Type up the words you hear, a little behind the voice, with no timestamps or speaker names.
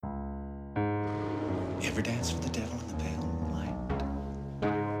You ever dance with the devil in the pale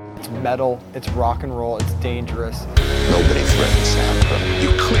moonlight? It's metal, it's rock and roll, it's dangerous. Nobody threatens Santa. You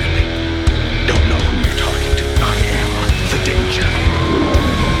clearly don't know who you're talking to. I am the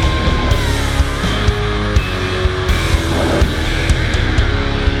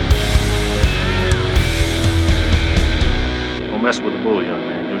danger. Don't mess with the bull, young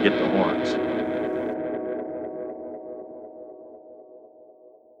man. You'll get the horns.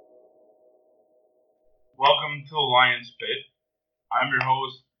 Welcome to the Lion's Pit. I'm your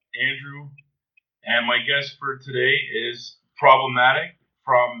host, Andrew, and my guest for today is Problemattik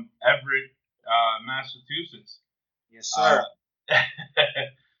from Everett, Massachusetts. Yes, sir.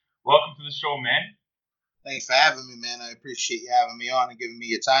 Welcome to the show, man. Thanks for having me, man. I appreciate you having me on and giving me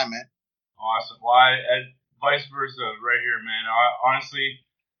your time, man. Awesome. Well, vice versa, right here, man. Honestly,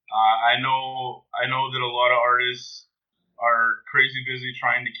 I know that a lot of artists are crazy busy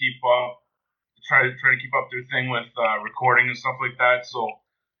trying to keep up. Try to keep up their thing with recording and stuff like that. So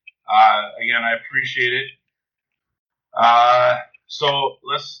again, I appreciate it. So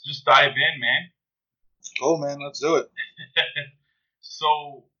let's just dive in, man. Cool, man. Let's do it.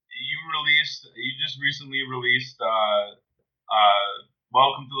 So you just recently released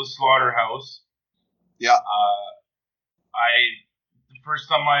Welcome to the Slaughterhouse. Yeah. The first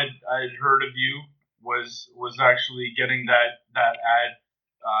time I'd heard of you was actually getting that ad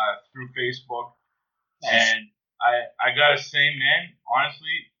through Facebook. Nice. And I gotta say, man, honestly,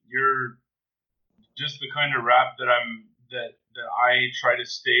 you're just the kind of rap that I try to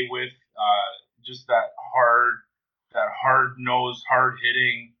stay with. Just that hard nosed, hard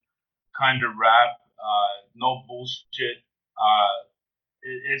hitting kind of rap. No bullshit.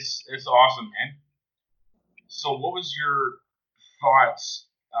 It's awesome, man. So, what was your thoughts?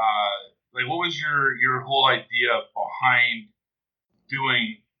 What was your whole idea behind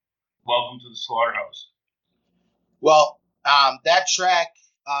doing Welcome to the Slaughterhouse? Well, that track,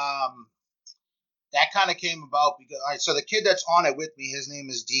 that kind of came about because, all right, so the kid that's on it with me, his name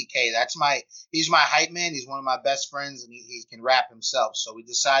is DK. He's my hype man. He's one of my best friends, and he can rap himself. So we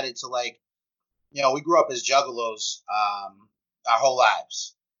decided to, we grew up as juggalos our whole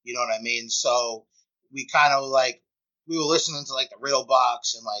lives. You know what I mean? So we kind of we were listening to the Riddle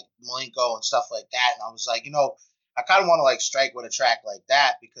Box and Malenko and stuff like that. And I was like, I kind of want to strike with a track like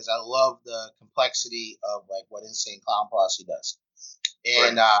that because I love the complexity of what Insane Clown Posse does.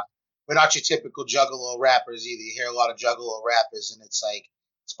 And we're not your typical juggalo rappers either. You hear a lot of juggalo rappers and it's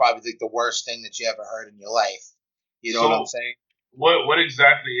probably the worst thing that you ever heard in your life. You know what I'm saying? What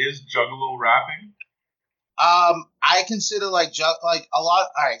exactly is juggalo rapping? I consider a lot. All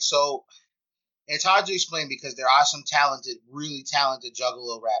right, so it's hard to explain because there are some really talented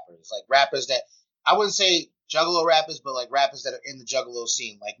juggalo rappers, rappers that I wouldn't say juggalo rappers, but rappers that are in the juggalo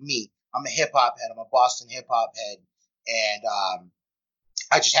scene, like me. I'm a hip hop head. I'm a Boston hip hop head, and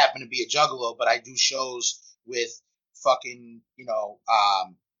I just happen to be a juggalo. But I do shows with fucking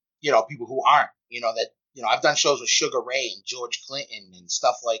people who aren't. I've done shows with Sugar Ray and George Clinton and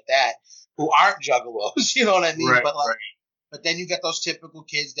stuff like that who aren't juggalos. You know what I mean? Right, But then you get those typical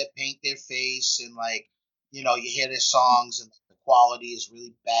kids that paint their face and you hear their songs and the quality is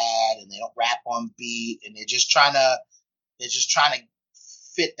really bad and they don't rap on beat and they're just trying to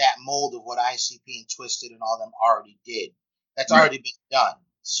fit that mold of what ICP and Twisted and all them already did. That's already been done.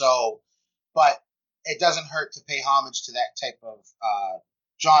 So, but it doesn't hurt to pay homage to that type of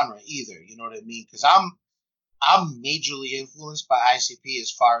genre either. You know what I mean? Because I'm majorly influenced by ICP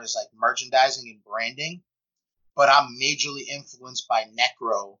as far as merchandising and branding, but I'm majorly influenced by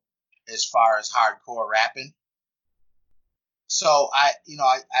Necro as far as hardcore rapping. So I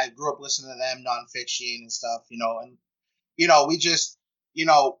grew up listening to them, Nonfiction and stuff, and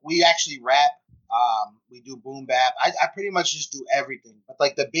we actually rap. We do boom bap. I pretty much just do everything.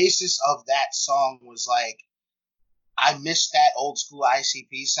 But the basis of that song was I missed that old school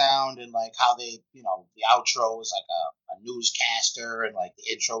ICP sound and how they, the outro was a newscaster and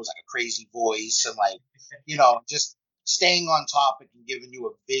the intro was a crazy voice and just staying on topic and giving you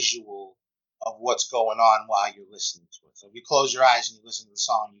a visual of what's going on while you're listening to it. So if you close your eyes and you listen to the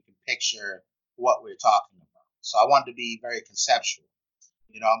song, you can picture what we're talking about. So I wanted to be very conceptual,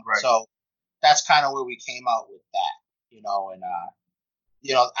 Right. So that's kind of where we came out with that, and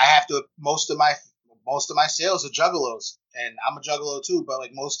I have to, most of my sales are juggalos, and I'm a juggalo too,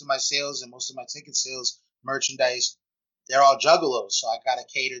 but most of my sales and most of my ticket sales, merchandise, they're all juggalos. So I got to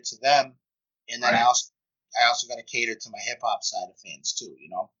cater to them. And then I also got to cater to my hip hop side of fans too,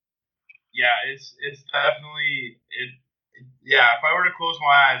 Yeah, it's definitely yeah. If I were to close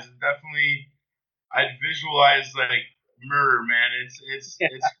my eyes, I'd visualize murder, man. It's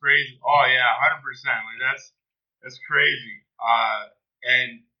crazy. Oh yeah, 100%. Like that's crazy.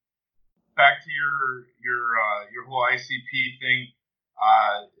 And back to your whole ICP thing.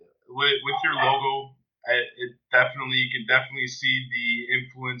 With your logo, it definitely you can definitely see the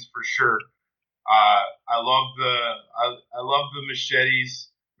influence for sure. I love the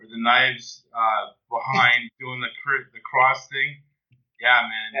machetes or the knives behind doing the cross thing. Yeah,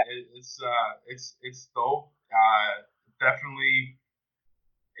 man, it's dope. Definitely,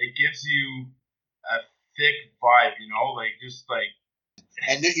 it gives you a thick vibe, like just like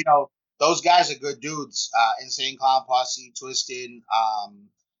And those guys are good dudes. Insane Clown Posse, Twisted. I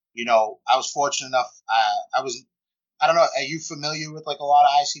was fortunate enough. I don't know. Are you familiar with like a lot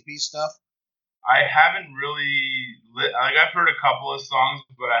of ICP stuff? I haven't really like I've heard a couple of songs,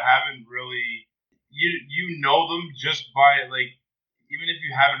 but I haven't really. You know them just by like even if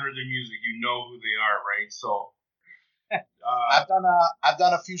you haven't heard their music, you know who they are, right? So I've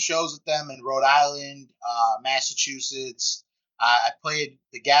done a few shows with them in Rhode Island, Massachusetts. I played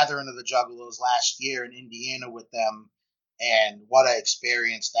the Gathering of the Juggalos last year in Indiana with them, and what an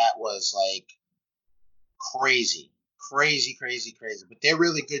experience that was! Like crazy, crazy, crazy, crazy. But they're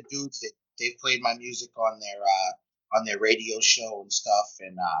really good dudes. They've played my music on their radio show and stuff,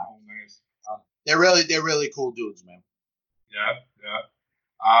 and nice. they're really cool dudes, man. Yeah.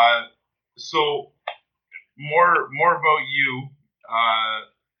 So more about you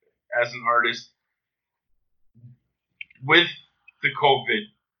as an artist with the COVID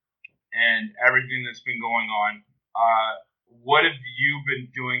and everything that's been going on. What have you been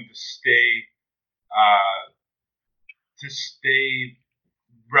doing to stay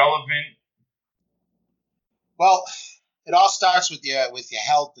relevant? Well, it all starts with your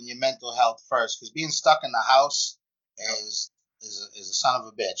health and your mental health first, because being stuck in the house is a son of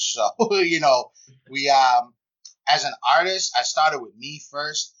a bitch. So we as an artist, I started with me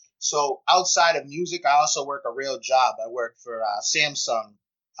first. So outside of music, I also work a real job. I work for Samsung.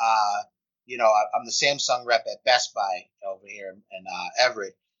 I'm the Samsung rep at Best Buy over here in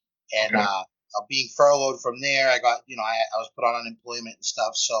Everett, and being furloughed from there, I got I was put on unemployment and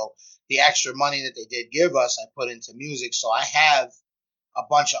stuff. So the extra money that they did give us, I put into music. So I have a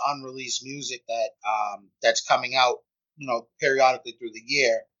bunch of unreleased music that's coming out, periodically through the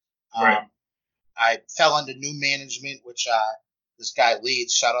year. Right. I fell under new management, which this guy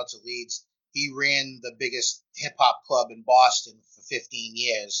Leeds, shout out to Leeds. He ran the biggest hip hop club in Boston for 15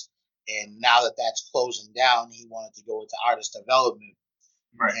 years, and now that that's closing down, he wanted to go into artist development.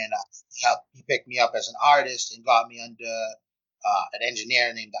 Right. And he picked me up as an artist and got me under an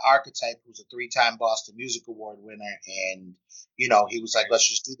engineer named The Archetype, who's a 3-time Boston Music Award winner. And, he was like, let's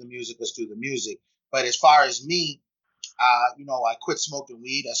just do the music. Let's do the music. But as far as me, I quit smoking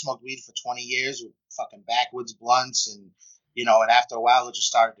weed. I smoked weed for 20 years with fucking backwoods blunts. And, and after a while, it just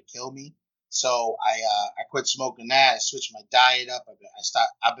started to kill me. So I quit smoking that. I switched my diet up.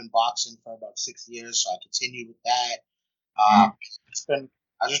 I've been boxing for about 6 years. So I continued with that.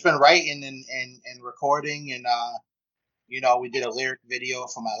 I've just been writing and recording, and we did a lyric video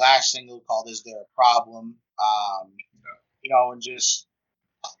for my last single called "Is There a Problem?" And just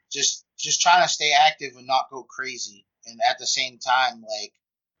trying to stay active and not go crazy. And at the same time, like,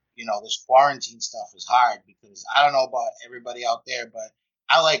 this quarantine stuff is hard because I don't know about everybody out there, but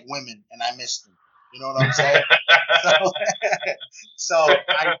I like women and I miss them. You know what I'm saying? so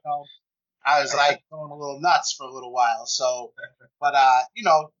I was like going a little nuts for a little while. So, but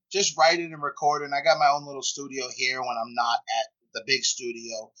just writing and recording. I got my own little studio here when I'm not at the big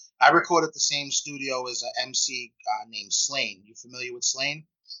studio. I record at the same studio as an MC named Slane. You familiar with Slane?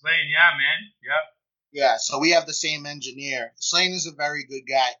 Slane, yeah, man. Yep. Yeah, so we have the same engineer. Slane is a very good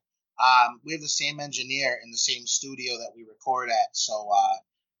guy. We have the same engineer in the same studio that we record at. So, I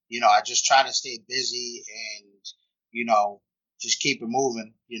just try to stay busy and, just keep it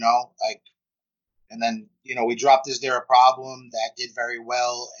moving, and then, we dropped Is There a Problem? That did very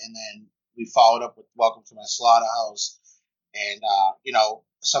well. And then we followed up with Welcome to My Slaughterhouse. And,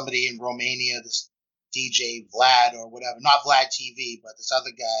 somebody in Romania, this DJ Vlad or whatever, not Vlad TV, but this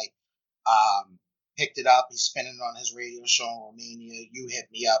other guy, picked it up. He's spinning it on his radio show in Romania. You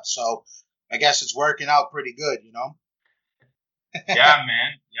hit me up. So I guess it's working out pretty good, Yeah,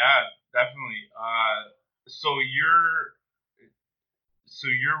 man. Yeah, definitely. So your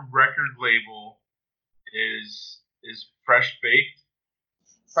record label is Fresh Baked.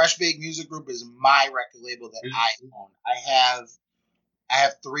 Fresh Baked Music Group is my record label that I own. I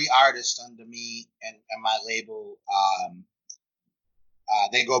have 3 artists under me and my label.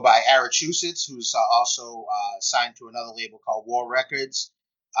 They go by Massachusetts, who's also signed to another label called War Records.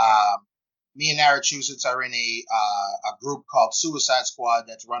 me and Massachusetts are in a group called Suicide Squad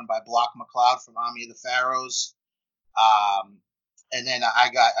that's run by Block McLeod from Army of the Pharaohs. And then I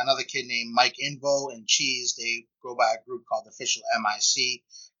got another kid named Mike Invo and Cheese. They go by a group called Official MIC.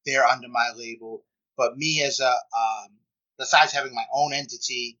 They're under my label. But me as besides having my own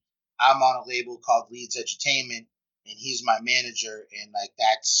entity, I'm on a label called Leeds Entertainment, and he's my manager. And like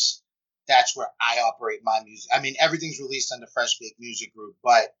that's where I operate my music. I mean, everything's released under Fresh Bake Music Group,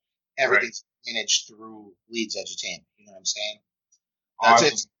 but everything's managed through Leeds Entertainment. You know what I'm saying? That's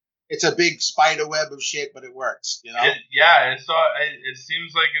Awesome. it. It's a big spider web of shit, but it works. You know? It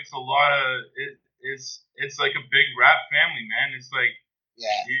seems like it's a lot of it's like a big rap family, man. It's like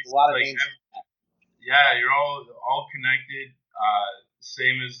A lot of like, names. yeah, you're all connected.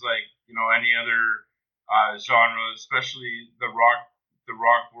 Same as like any other genre, especially the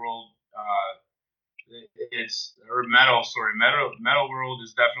rock world. It's or metal. Sorry, metal world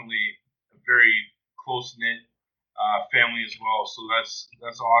is definitely a very close knit family as well. So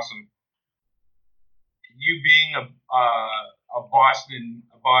that's awesome. You being a Boston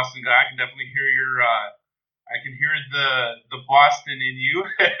guy, I can definitely hear I can hear the Boston in you.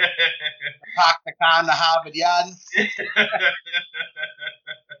 Park the car in the Harvard Yard.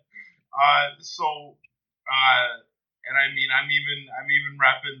 And I mean, I'm even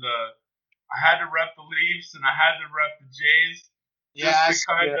repping I had to rep the Leafs and I had to rep the Jays. Just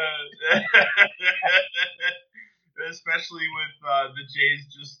to kind of, especially with the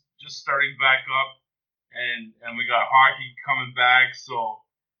Jays just starting back up, and we got hockey coming back. So,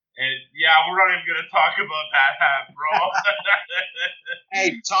 and yeah, we're not even gonna talk about that, bro.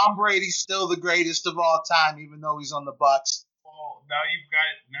 Hey, Tom Brady's still the greatest of all time, even though he's on the Bucks. Well, now you've got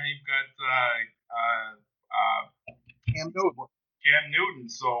Cam Newton.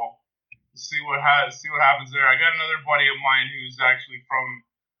 So see what happens there. I got another buddy of mine who's actually from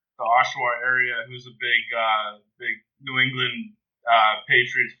the Oshawa area, who's a big New England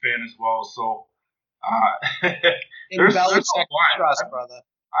Patriots fan as well. So there's a lot. Trust, brother.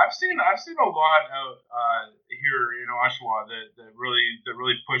 I've seen a lot out here in Oshawa that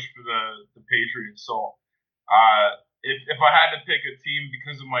really push for the Patriots. So if I had to pick a team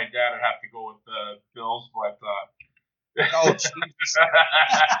because of my dad, I'd have to go with the Bills. But oh, Jesus.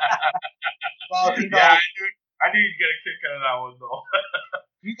 Well, yeah, I knew you'd get a kick out of that one though.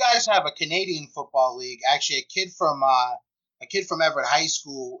 You guys have a Canadian football league. Actually, a kid from Everett High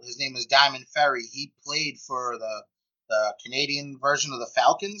School. His name is Diamond Ferry. He played for the Canadian version of the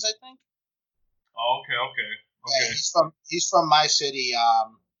Falcons, I think. Oh, okay. Yeah, he's from my city.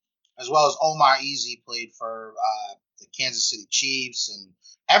 As well as Omar Easy played for the Kansas City Chiefs. And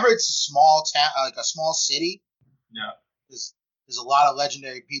Everett's a small town, like a small city. Yeah. There's a lot of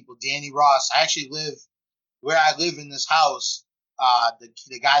legendary people. Danny Ross. I actually live where I live in this house.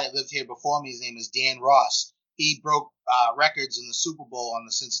 The guy that lived here before me, his name is Dan Ross. He broke records in the Super Bowl on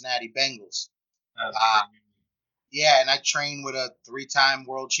the Cincinnati Bengals. That's crazy. Yeah, and I trained with a 3-time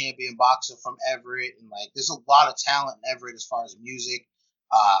world champion boxer from Everett, and like, there's a lot of talent in Everett as far as music.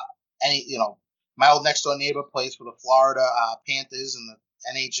 My old next door neighbor plays for the Florida Panthers in the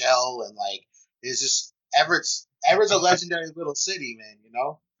NHL, and like, there's just Everett's a legendary little city, man. You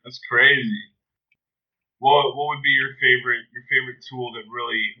know. That's crazy. What would be your favorite tool that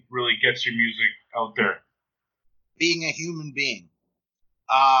really gets your music out there? Being a human being.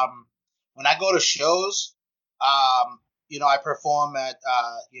 When I go to shows, I perform at,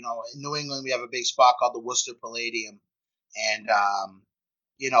 in New England, we have a big spot called the Worcester Palladium. And, a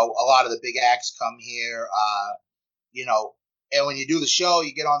lot of the big acts come here, and when you do the show,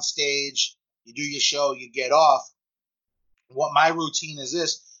 you get on stage, you do your show, you get off. What my routine is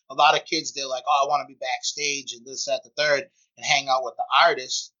this, a lot of kids, they're like, oh, I want to be backstage and this, that, the third, and hang out with the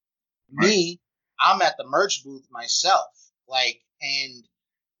artists. Right. Me, I'm at the merch booth myself. And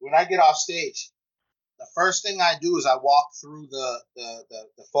when I get off stage, the first thing I do is I walk through the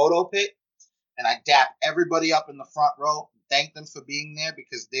photo pit and I dap everybody up in the front row, thank them for being there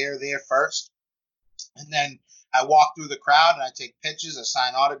because they're there first. And then I walk through the crowd and I take pictures, I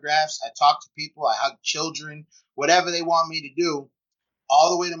sign autographs, I talk to people, I hug children, whatever they want me to do, all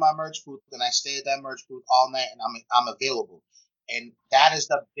the way to my merch booth. And I stay at that merch booth all night and I'm available. And that is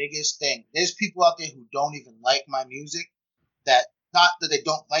the biggest thing. There's people out there who don't even like my music, that not that they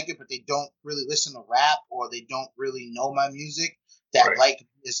don't like it, but they don't really listen to rap or they don't really know my music, that right. like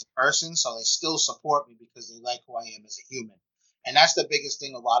me as a person. So they still support me because they like who I am as a human. And that's the biggest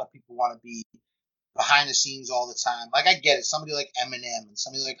thing. A lot of people want to be behind the scenes all the time. Like, I get it. Somebody like Eminem and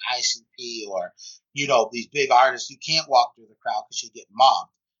somebody like ICP or, these big artists, you can't walk through the crowd because you get mobbed.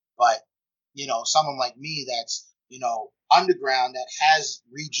 But, someone like me that's, underground that has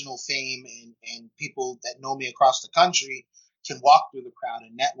regional fame and people that know me across the country can walk through the crowd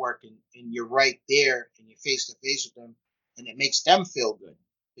and network and you're right there and you're face to face with them and it makes them feel good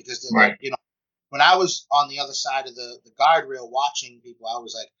because they're Right. like, when I was on the other side of the guardrail watching people, I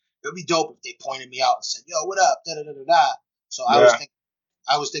was like, it would be dope if they pointed me out and said, yo, what up? Da da da da da. So I was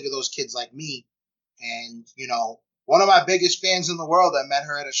thinking of those kids like me. And, one of my biggest fans in the world, I met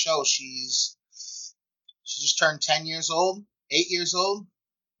her at a show. She just turned 10 years old, 8 years old.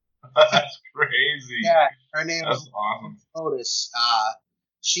 That's crazy. Yeah, her name That's is awesome. Otis.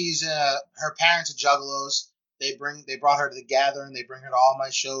 She's her parents are juggalos. They brought her to the Gathering. They bring her to all my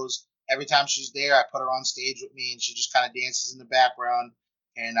shows. Every time she's there, I put her on stage with me, and she just kind of dances in the background.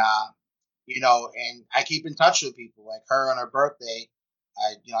 And and I keep in touch with people like her on her birthday.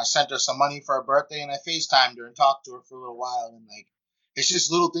 I sent her some money for her birthday, and I FaceTimed her and talked to her for a little while. And like, it's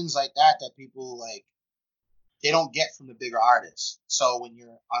just little things like that people like they don't get from the bigger artists. So when you're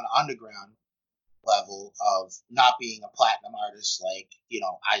on the underground level of not being a platinum artist like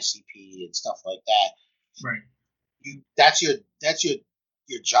ICP and stuff like that, Right. That's your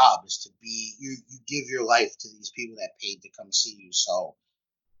job is to be you give your life to these people that paid to come see you. So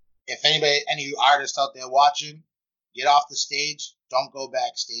if any of you artists out there watching, get off the stage, don't go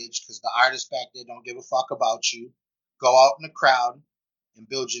backstage because the artists back there don't give a fuck about you. Go out in the crowd and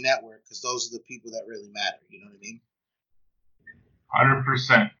build your network because those are the people that really matter. You know what I mean?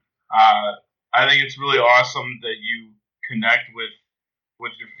 100%. I think it's really awesome that you connect with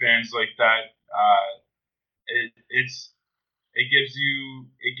your fans like that. It gives you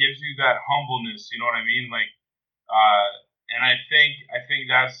that humbleness. You know what I mean? Like, and I think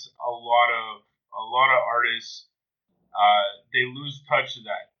that's a lot of artists. They lose touch of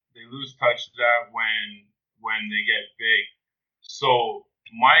that. They lose touch of that when they get big. So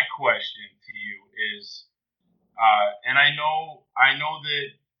my question to you is, and I know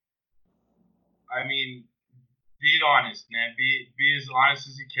that. I mean, be honest, man. Be as honest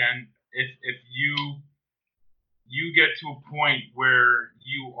as you can. If you get to a point where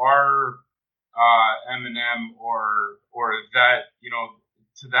you are Eminem or that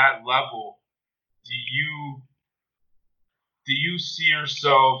to that level, do you see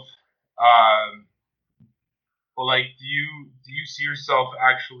yourself do you see yourself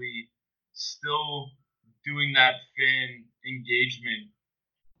actually still doing that fan engagement,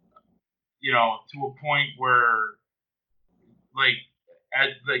 to a point where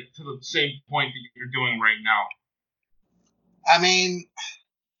to the same point that you're doing right now? I mean,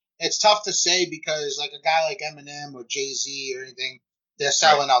 it's tough to say because like a guy like Eminem or Jay-Z or anything, they're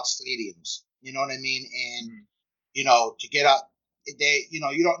selling out stadiums. You know what I mean? And to get up,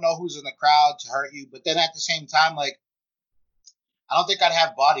 you don't know who's in the crowd to hurt you. But then at the same time, like, I don't think I'd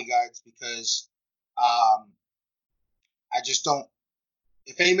have bodyguards because I just don't.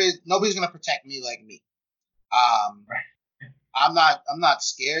 Nobody's gonna protect me like me. I'm not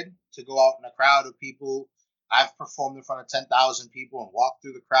scared to go out in a crowd of people. I've performed in front of 10,000 people and walked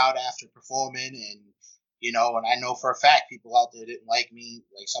through the crowd after performing, and and I know for a fact people out there didn't like me.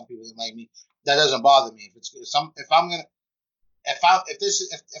 Like some people didn't like me. That doesn't bother me. If I'm gonna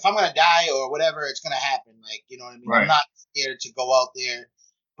die or whatever, it's gonna happen. Like, you know what I mean? Right. I'm not scared to go out there,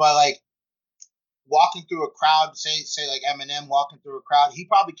 but like walking through a crowd, say like Eminem walking through a crowd, he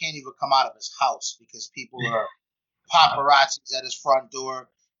probably can't even come out of his house because people are paparazzis at his front door.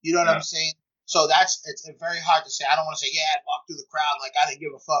 You know what I'm saying? So it's very hard to say. I don't want to say, I'd walk through the crowd like I didn't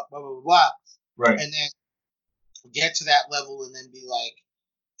give a fuck, blah, blah, blah, blah. Right. And then get to that level and then be like,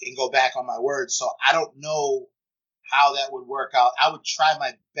 and go back on my words. So I don't know how that would work out. I would try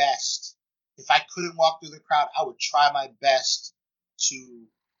my best. If I couldn't walk through the crowd, I would try my best to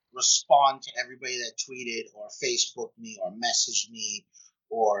respond to everybody that tweeted or Facebooked me or messaged me,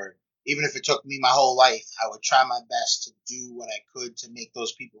 or even if it took me my whole life, I would try my best to do what I could to make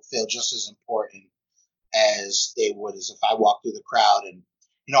those people feel just as important as they would as if I walked through the crowd. And,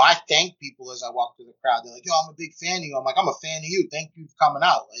 I thank people as I walk through the crowd. They're like, yo, I'm a big fan of you. I'm like, I'm a fan of you. Thank you for coming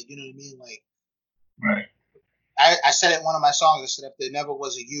out. Like, you know what I mean? Like, right. I said it in one of my songs. I said, if there never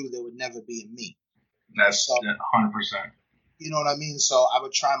was a you, there would never be a me. That's 100%. You know what I mean? So I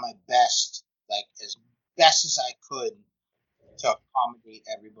would try my best, like as best as I could, to accommodate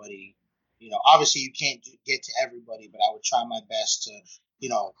everybody. Obviously you can't get to everybody, but I would try my best to,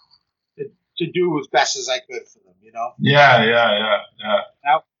 to do as best as I could for them. Yeah. And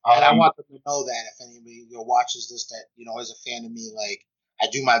I want them to know that if anybody watches this, that is a fan of me, like I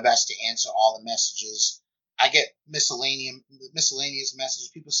do my best to answer all the messages. I get miscellaneous messages.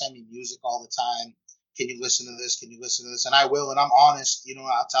 People send me music all the time. Can you listen to this? Can you listen to this? And I will, and I'm honest.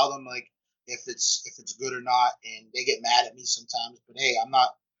 I'll tell them like if it's good or not, and they get mad at me sometimes. But hey, I'm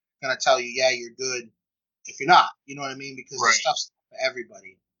not gonna tell you, yeah, you're good if you're not. You know what I mean? Because Right. this stuff's for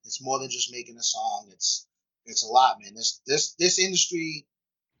everybody. It's more than just making a song. It's a lot, man. This industry,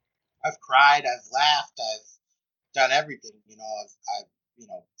 I've cried, I've laughed, I've done everything. I've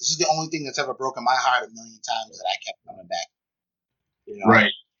this is the only thing that's ever broken my heart a million times that I kept coming back.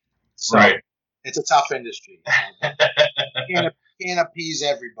 Right. So Right. it's a tough industry. Can't appease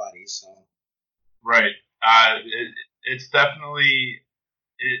everybody. So Right. It's definitely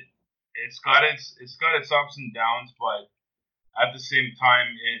it. It's got its ups and downs, but at the same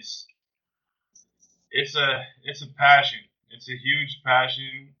time, it's a passion. It's a huge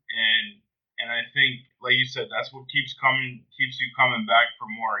passion, and I think, like you said, that's what keeps you coming back for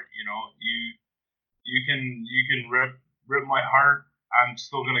more. You can rip my heart. I'm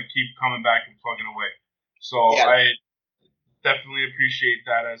still gonna keep coming back and plugging away. So yeah, I definitely appreciate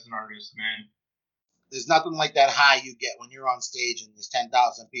that as an artist, man. there's nothing like that high you get when you're on stage and there's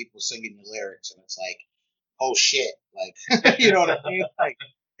 10,000 people singing your lyrics, and it's like, oh shit, like you know what I mean? Like,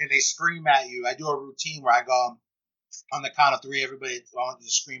 and they scream at you. I do a routine where I go on the count of three, everybody, I want you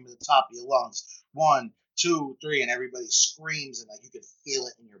to scream at the top of your lungs. 1, 2, 3, and everybody screams, and like you can feel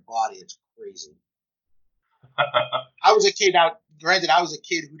it in your body. It's crazy. I was a kid. Now, granted, I was a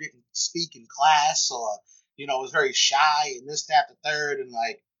kid who didn't speak in class, or was very shy, and this, that, the third, and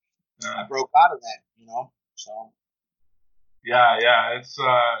like I broke out of that. So Yeah. It's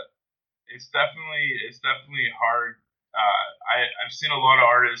definitely hard. I've seen a lot of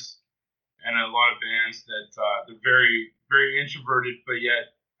artists and a lot of bands that they're very very introverted, but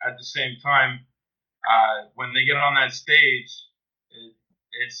yet at the same time, when they get on that stage,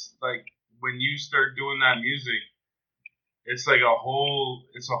 it's like when you start doing that music, it's like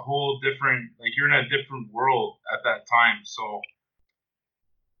it's a whole different, like you're in a different world at that time. So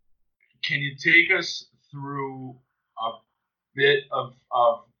can you take us through a bit of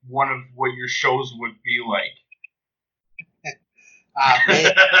one of what your shows would be like?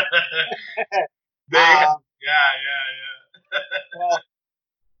 man, Yeah. well,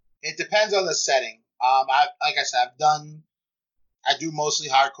 it depends on the setting. Like I said, I do mostly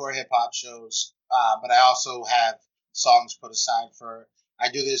hardcore hip hop shows, but I also have songs put aside for. I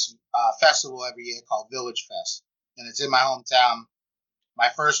do this festival every year called Village Fest, and it's in my hometown. My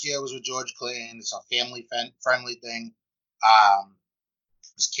first year was with George Clinton. It's a family friendly thing.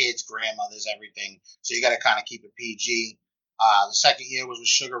 There's kids, grandmothers, everything. So you got to kind of keep it PG. The second year was with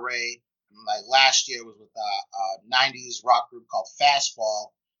Sugar Ray. My last year was with a 90s rock group called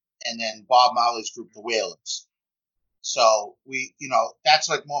Fastball, and then Bob Marley's group, The Wailers. So we, that's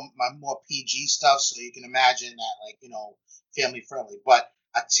like more PG stuff. So you can imagine that, like, family friendly. But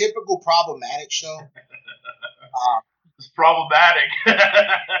a typical problematic show, It's problematic.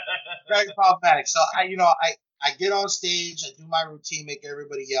 very problematic. So I get on stage, I do my routine, make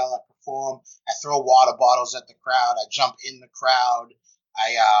everybody yell, I perform, I throw water bottles at the crowd, I jump in the crowd,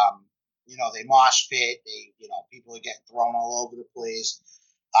 they mosh pit, people are getting thrown all over the place.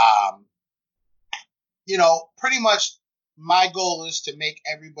 Pretty much my goal is to make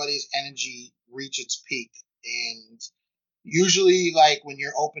everybody's energy reach its peak. And usually, like when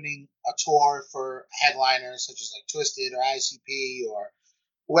you're opening a tour for headliners such as like Twisted or ICP or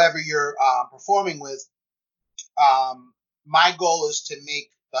whoever you're performing with, my goal is to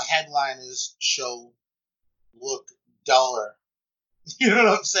make the headliners show look duller. You know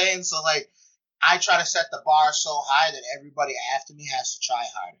what I'm saying? So like, I try to set the bar so high that everybody after me has to try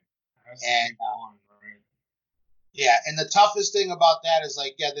harder. And yeah, and the toughest thing about that is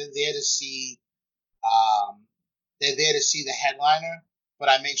like, yeah, they're there to see the headliner, but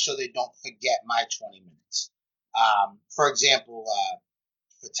I make sure they don't forget my 20 minutes. For example,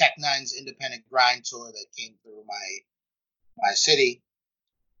 for Tech Nine's Independent Grind tour that came through my city,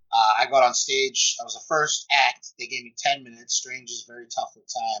 I got on stage. I was the first act. They gave me 10 minutes. Strange is very tough with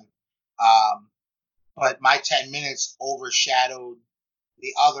time. But my 10 minutes overshadowed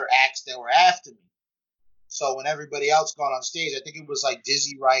the other acts that were after me. So when everybody else got on stage, I think it was like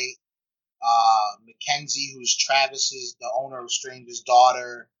Dizzy Wright, Mackenzie, who's Travis's, the owner of Stranger's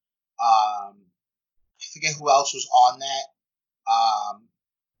daughter. I forget who else was on that.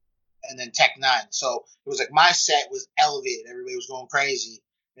 And then Tech Nine. So it was like my set was elevated. Everybody was going crazy.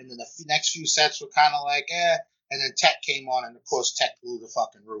 And then the next few sets were kind of like, eh. And then Tech came on, and of course Tech blew the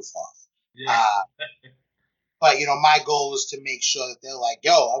fucking roof off. Yeah. But my goal is to make sure that they're like,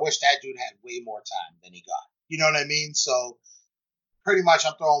 yo, I wish that dude had way more time than he got. You know what I mean? So pretty much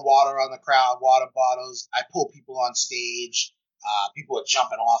I'm throwing water on the crowd, water bottles. I pull people on stage. People are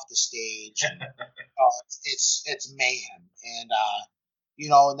jumping off the stage. And, it's mayhem. And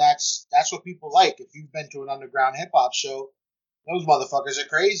And that's what people like. If you've been to an underground hip hop show, those motherfuckers are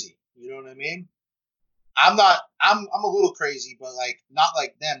crazy. You know what I mean? I'm not. I'm a little crazy, but like not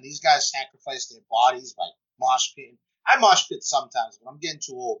like them. These guys sacrifice their bodies by mosh pitting. I mosh pit sometimes, but I'm getting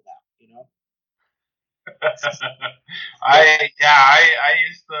too old now. I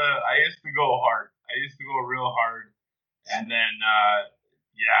used to go hard. I used to go real hard, and then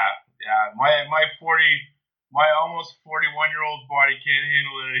my almost 41-year-old body can't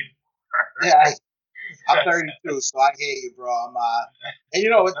handle it anymore. Yeah, I'm 32, so I hear you, bro.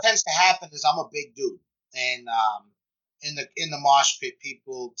 And what tends to happen is I'm a big dude, and in the mosh pit,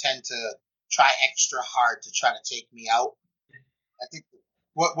 people tend to try extra hard to try to take me out. I think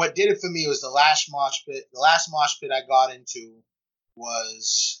what did it for me was the last mosh pit. The last mosh pit I got into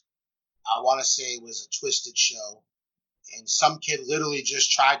was, I want to say it was a Twisted show, and some kid literally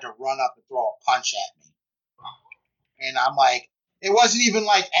just tried to run up and throw a punch at me, and I'm like, it wasn't even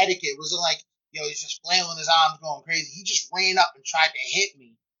like etiquette. It wasn't like, he's just flailing his arms, going crazy. He just ran up and tried to hit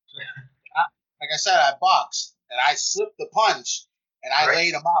me. Like I said, I boxed, and I slipped the punch, and I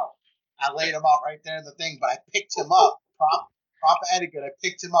laid him out. I laid him out right there in the thing, but I picked him up. Proper etiquette. I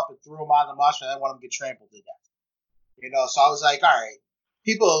picked him up and threw him out of the mosh pit. I didn't want him to get trampled to death. So I was like, all right,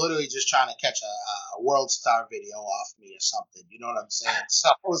 people are literally just trying to catch a World Star video off me or something. You know what I'm saying? So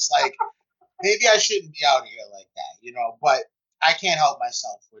I was like, maybe I shouldn't be out here like that, but I can't help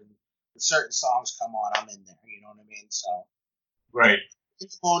myself when certain songs come on, I'm in there, you know what I mean? So, right.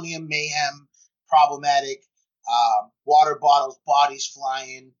 Pandemonium, Mayhem, Problematic, water bottles, bodies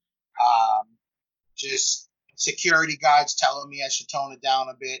flying, just security guards telling me I should tone it down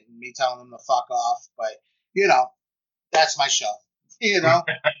a bit, and me telling them to fuck off. But that's my show.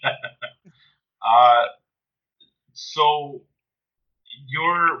 So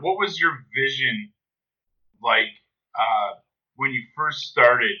what was your vision like when you first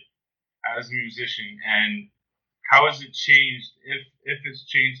started as a musician, and how has it changed, if it's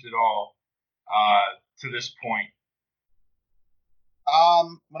changed at all, to this point?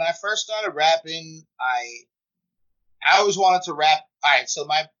 When I first started rapping, I always wanted to rap. All right, so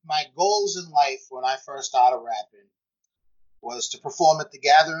my goals in life when I first started rapping was to perform at the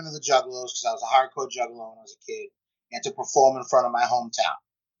Gathering of the Juggalos, because I was a hardcore juggalo when I was a kid, and to perform in front of my hometown.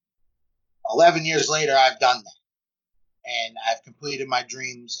 11 years later, I've done that, and I've completed my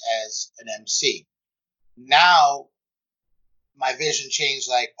dreams as an MC. Now, my vision changed,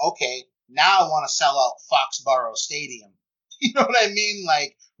 like, okay, now I want to sell out Foxborough Stadium. You know what I mean?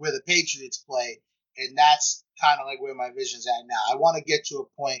 Like, where the Patriots play. And that's kind of like where my vision's at now. I want to get to a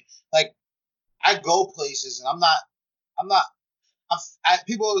point, like, I go places, and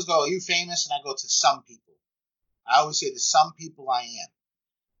people always go, are you famous? And I go, to some people. I always say, to some people I am.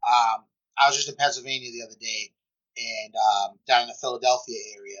 I was just in Pennsylvania the other day, and down in the Philadelphia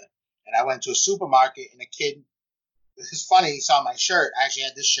area, and I went to a supermarket, and a kid, it's funny, he saw my shirt. I actually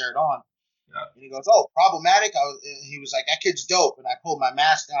had this shirt on. Yeah. And he goes, oh, Problematic? He was like, that kid's dope. And I pulled my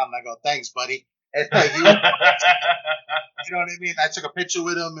mask down, and I go, thanks, buddy. And like, you know what I mean? I took a picture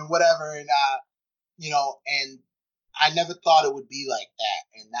with him and whatever, and and I never thought it would be like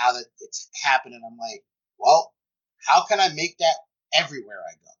that. And now that it's happening, I'm like, well, how can I make that everywhere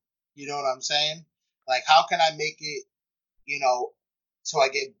I go? You know what I'm saying? Like, how can I make it, so I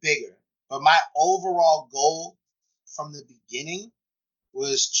get bigger? But my overall goal from the beginning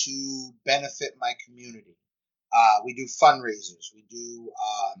was to benefit my community. We do fundraisers. We do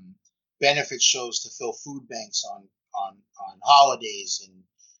benefit shows to fill food banks on holidays, and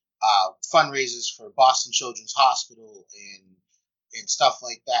fundraisers for Boston Children's Hospital and stuff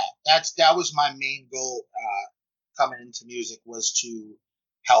like that. That was my main goal coming into music, was to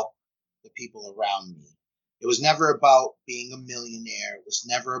help the people around me. It was never about being a millionaire. It was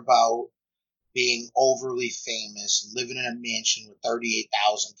never about being overly famous and living in a mansion with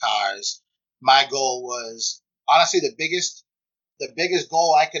 38,000 cars. My goal was, honestly, the biggest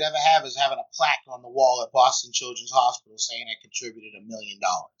goal I could ever have is having a plaque on the wall at Boston Children's Hospital saying I contributed $1 million.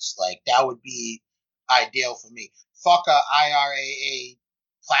 Like, that would be ideal for me. Fuck a IRAA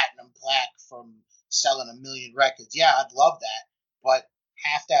platinum plaque from selling 1 million records. Yeah, I'd love that, but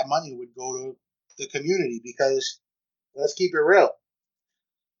half that money would go to the community, because let's keep it real.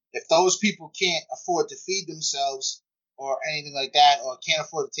 If those people can't afford to feed themselves or anything like that, or can't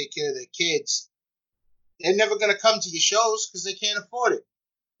afford to take care of their kids, they're never going to come to your shows because they can't afford it.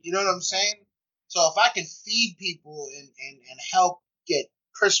 You know what I'm saying? So if I can feed people and help get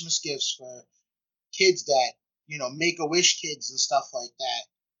Christmas gifts for kids that, Make-A-Wish kids and stuff like that,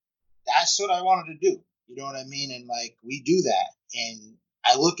 that's what I wanted to do. You know what I mean? And, like, we do that. And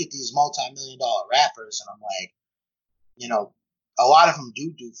I look at these multi-million-dollar rappers, and I'm like, a lot of them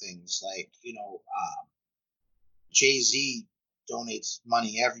do things like, Jay-Z donates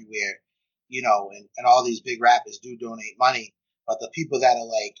money everywhere, and all these big rappers do donate money, but the people that are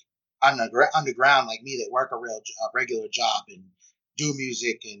like underground like me that work a regular job and do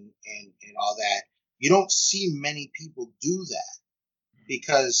music and all that, you don't see many people do that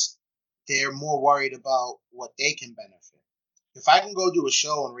because they're more worried about what they can benefit. If I can go do a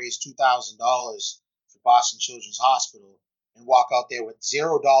show and raise $2,000 for Boston Children's Hospital and walk out there with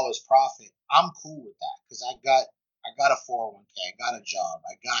 $0 profit, I'm cool with that because I got a 401k, I got a job,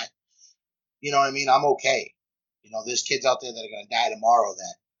 I got, you know what I mean? I'm okay. There's kids out there that are gonna die tomorrow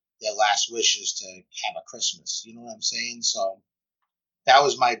that their last wish is to have a Christmas. You know what I'm saying? So that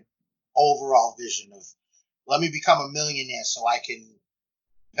was my overall vision of let me become a millionaire so I can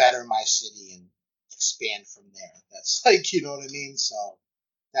better my city and expand from there. That's like, you know what I mean? So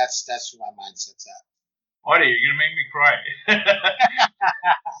that's where my mindset's at. Audie, you're gonna make me cry.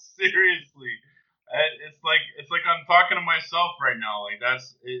 Seriously, it's like I'm talking to myself right now. Like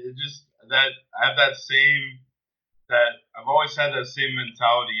that's it. Just that I have that same that I've always had that same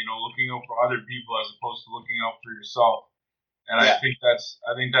mentality. Looking out for other people as opposed to looking out for yourself. And Yeah. I think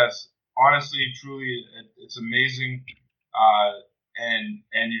that's honestly, truly, it's amazing.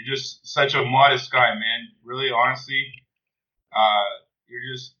 And you're just such a modest guy, man. Really, honestly,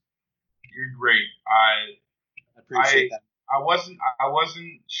 you're great. I appreciate that. I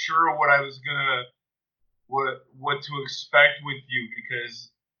wasn't sure what I was gonna what to expect with you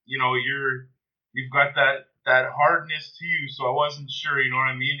because you've got that hardness to you, so I wasn't sure. You know what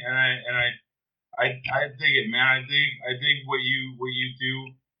I mean? And I dig it, man. I dig what you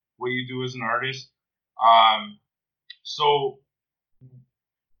do as an artist. So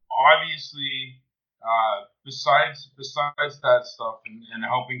obviously, besides that stuff and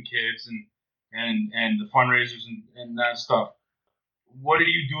helping kids and the fundraisers and that stuff, what are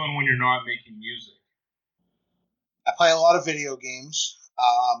you doing when you're not making music? I play a lot of video games.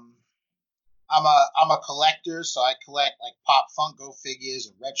 I'm a collector, so I collect like Pop Funko figures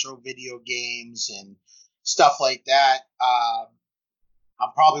and retro video games and stuff like that.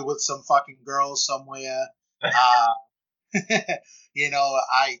 I'm probably with some fucking girls somewhere. I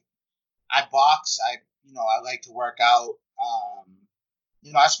box. I like to work out.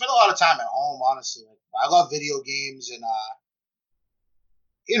 I spend a lot of time at home, honestly. Like, I love video games, and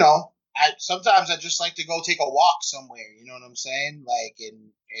sometimes I just like to go take a walk somewhere. You know what I'm saying? Like,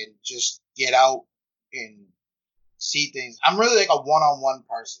 and just get out and see things. I'm really like a one-on-one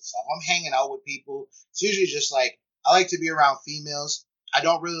person. So if I'm hanging out with people, it's usually just like I like to be around females. I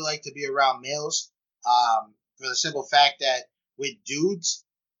don't really like to be around males. For the simple fact that with dudes,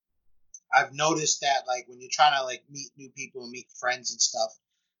 I've noticed that like when you're trying to like meet new people and meet friends and stuff,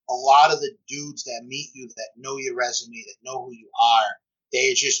 a lot of the dudes that meet you that know your resume, that know who you are,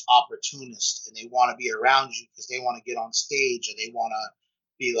 they're just opportunists and they want to be around you because they want to get on stage or they want to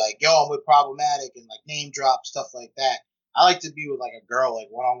be like, yo, I'm with Problematic and like name drop stuff like that. I like to be with like a girl, like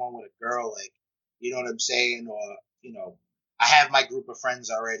one on one with a girl, like, you know what I'm saying? Or, I have my group of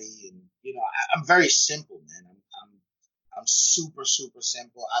friends already and, I'm very simple, man. I'm super, super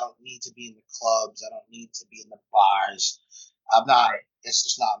simple. I don't need to be in the clubs. I don't need to be in the bars. I'm not, It's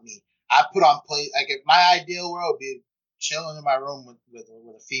just not me. I put on like if my ideal world would be chilling in my room with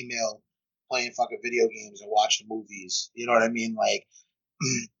a female playing fucking video games or watching movies. You know what I mean? Like,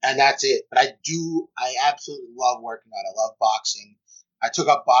 and that's it. But I absolutely love working out. I love boxing. I took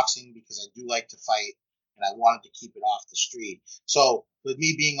up boxing because I do like to fight and I wanted to keep it off the street. So with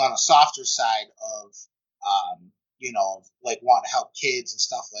me being on a softer side of, like wanting to help kids and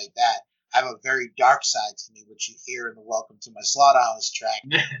stuff like that, I have a very dark side to me, which you hear in the Welcome to My Slaughterhouse track.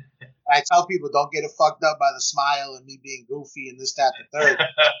 I tell people don't get it fucked up by the smile and me being goofy and this, that, the third.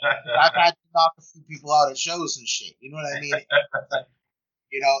 I've had to knock a few people out at shows and shit. You know what I mean?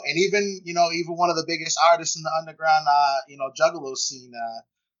 And even one of the biggest artists in the underground, Juggalo scene,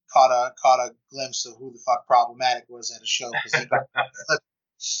 caught a glimpse of who the fuck Problematic was at a show because he got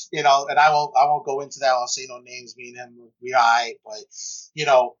and I won't go into that. I'll say no names. Me and him, we alright, but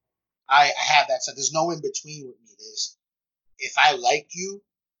I have that. So there's no in between with me. There's if I like you,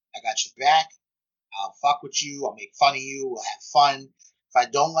 I got your back. I'll fuck with you. I'll make fun of you. We'll have fun. If I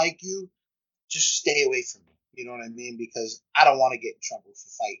don't like you, just stay away from me. You know what I mean? Because I don't want to get in trouble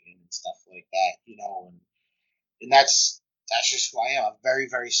for fighting and stuff like that. And that's just who I am. I'm very,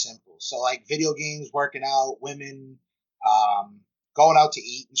 very simple. So like video games, working out, women, going out to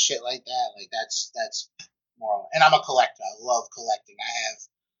eat and shit like that. Like that's more. And I'm a collector. I love collecting. I have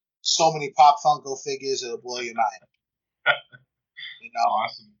so many Pop Funko figures it'll blow your mind.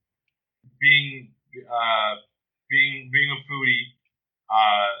 Awesome. Being being a foodie,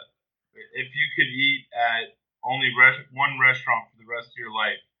 if you could eat at only one restaurant for the rest of your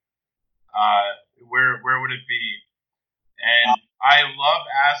life, where would it be? And I love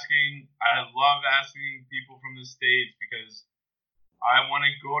asking people from the States because I want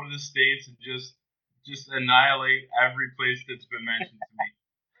to go to the States and just annihilate every place that's been mentioned to me.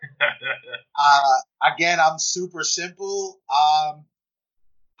 Again, I'm super simple.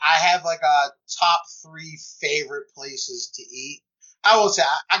 I have like a top 3 favorite places to eat. I will say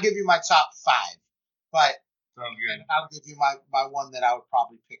I'll give you my top 5, but Sounds good. I'll give you my one that I would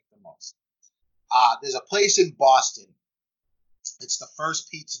probably pick the most. There's a place in Boston. It's the first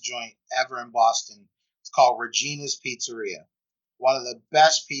pizza joint ever in Boston. It's called Regina's Pizzeria. One of the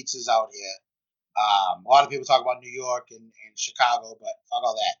best pizzas out here. A lot of people talk about New York and Chicago, but fuck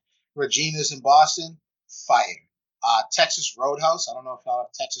all that. Regina's in Boston, fire. Texas Roadhouse. I don't know if y'all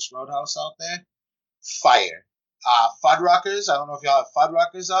have Texas Roadhouse out there. Fire. Fuddruckers. I don't know if y'all have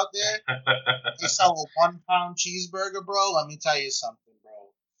Fuddruckers out there. They sell a 1-pound cheeseburger, bro. Let me tell you something,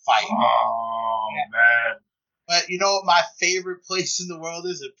 bro. Fire. Oh, man. But you know what my favorite place in the world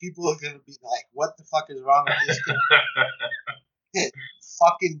is? And people are going to be like, what the fuck is wrong with this kid?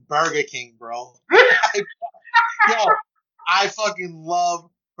 Fucking Burger King, bro. I fucking love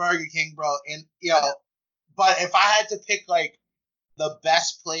Burger King, bro. And, but if I had to pick, like, the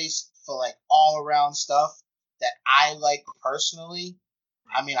best place for, like, all-around stuff that I like personally,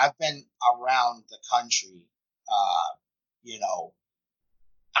 I mean, I've been around the country,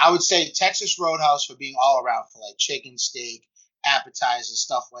 I would say Texas Roadhouse for being all around for like chicken, steak, appetizers,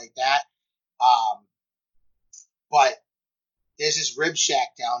 stuff like that. But there's this rib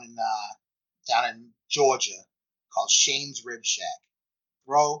shack down in Georgia called Shane's Rib Shack.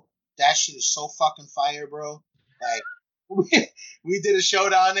 Bro, that shit is so fucking fire, bro. Like we did a show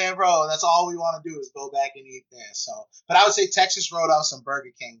down there, bro. That's all we want to do is go back and eat there. So, but I would say Texas Roadhouse and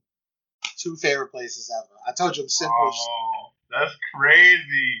Burger King, 2 favorite places ever. I told you I'm simple. Oh, that's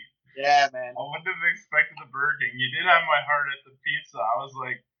crazy. Yeah, man. I wouldn't have expected the Burger King. You did have my heart at the pizza. I was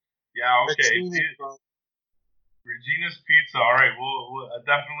like, yeah, okay. Regina's Pizza. All right, we'll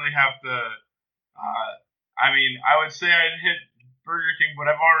definitely have to. I mean, I would say I'd hit Burger King,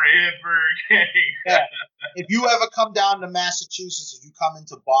 but I've already hit Burger King. Yeah. If you ever come down to Massachusetts, if you come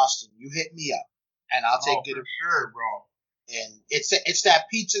into Boston, you hit me up, and I'll take it. For sure, bro. And it's that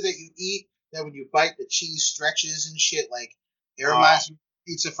pizza that you eat that when you bite the cheese stretches and shit. Like it reminds me of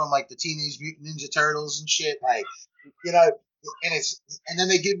pizza from like the Teenage Mutant Ninja Turtles and shit. Like and then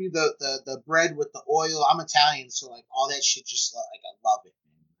they give you the bread with the oil. I'm Italian, so like all that shit just like I love it.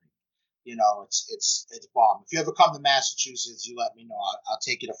 It's bomb. If you ever come to Massachusetts, you let me know. I'll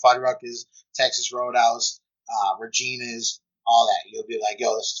take you to Fuddruckers, Texas Roadhouse, Regina's, all that. You'll be like,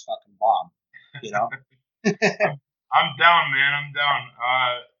 yo, this is fucking bomb. I'm down, man. I'm down.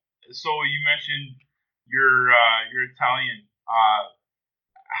 So you mentioned you're Italian.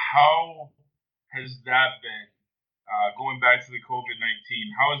 How has that been? Going back to the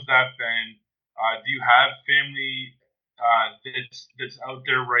COVID-19, how has that been? Do you have family that's out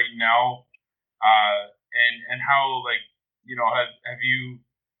there right now? And how have you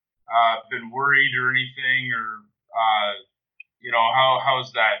been worried or anything, or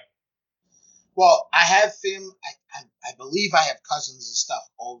how's that? Well, I have family. I believe I have cousins and stuff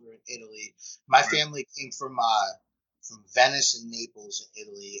over in Italy. My family came from Venice and Naples in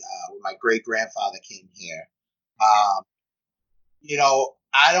Italy. When my great grandfather came here.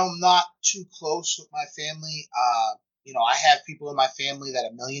 I'm not too close with my family. I have people in my family that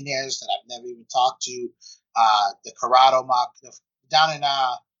are millionaires that I've never even talked to. The Corrado market down in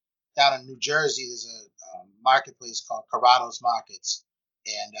New Jersey. There's a marketplace called Corrado's Markets,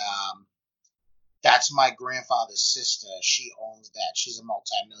 and that's my grandfather's sister. She owns that. She's a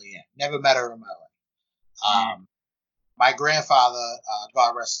multimillionaire. Never met her in my life. My grandfather,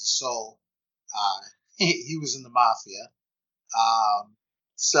 God rest his soul, he was in the mafia.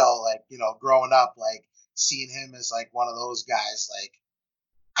 So growing up, like seeing him as like one of those guys, like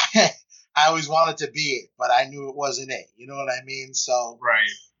I always wanted to be it, but I knew it wasn't it. You know what I mean? So right.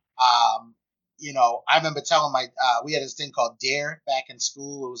 I remember telling we had this thing called DARE back in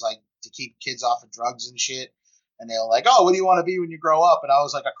school. It was like to keep kids off of drugs and shit. And they were like, "Oh, what do you want to be when you grow up?" And I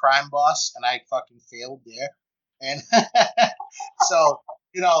was like a crime boss, and I fucking failed DARE. And so,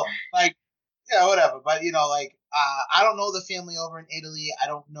 whatever. But I don't know the family over in Italy. I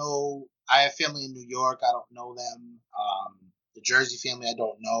don't know. I have family in New York. I don't know them. The Jersey family, I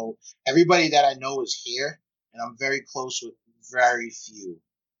don't know. Everybody that I know is here, and I'm very close with very few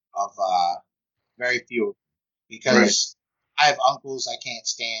because I have uncles I can't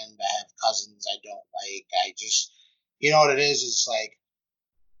stand. I have cousins I don't like. you know what it is? It's like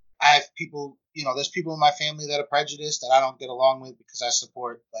I have people, there's people in my family that are prejudiced that I don't get along with because I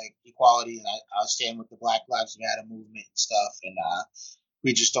support like equality and I stand with the Black Lives Matter movement and stuff, and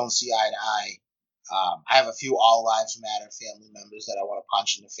we just don't see eye to eye. I have a few All Lives Matter family members that I want to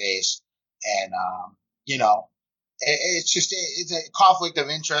punch in the face, and it's just it's a conflict of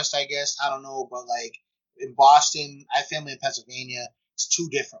interest, I guess. I don't know, but like in Boston, I have family in Pennsylvania. It's two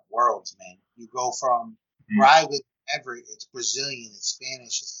different worlds, man. You go from where I live, Everett, it's Brazilian, it's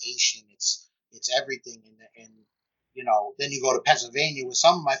Spanish, it's Haitian, it's everything, and then you go to Pennsylvania, where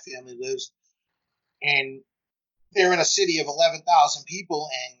some of my family lives, and they're in a city of 11,000 people,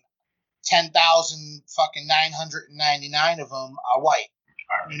 and 10,000 fucking 999 of them are white.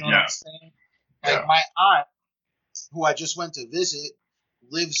 You know what I'm saying? Like my aunt, who I just went to visit,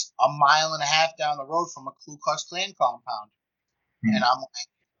 lives a mile and a half down the road from a Ku Klux Klan compound, and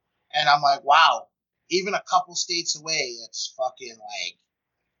I'm like, wow. Even a couple states away, it's fucking like,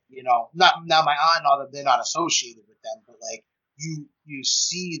 not now my aunt, all they're not associated with them, but like you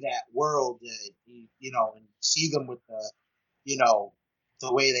see that world, and see them with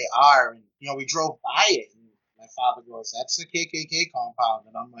the way they are, and we drove by it, and my father goes, "That's the KKK compound,"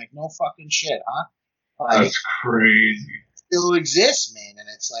 and I'm like, "No fucking shit, huh?" Like, That's crazy. Still exists, man, and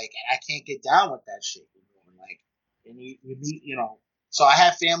it's like I can't get down with that shit, and like, and you meet, So I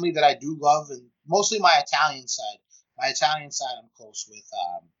have family that I do love, and mostly my Italian side. My Italian side, I'm close with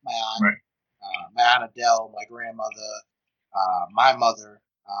my aunt, Right. My aunt Adele, my grandmother, my mother,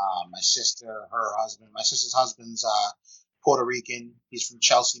 my sister, her husband. My sister's husband's Puerto Rican. He's from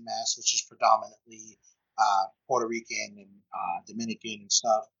Chelsea, Mass, which is predominantly Puerto Rican and Dominican and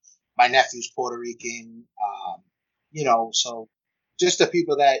stuff. My nephew's Puerto Rican. So just the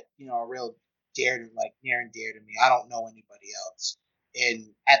people that are real near and dear to me. I don't know anybody else.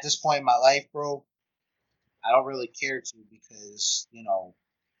 And at this point in my life, bro, I don't really care to because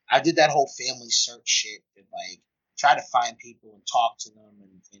I did that whole family search shit and like try to find people and talk to them,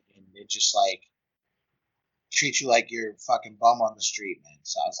 and they just like treat you like you're fucking bum on the street, man.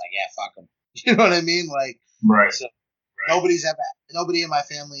 So I was like, yeah, fuck them. You know what I mean? Like, Right. So nobody in my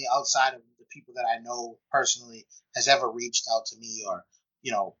family outside of the people that I know personally has ever reached out to me, or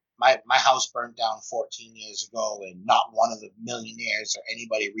my house burned down 14 years ago, and not one of the millionaires or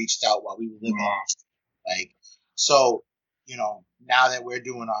anybody reached out while we were living. Like, so now that we're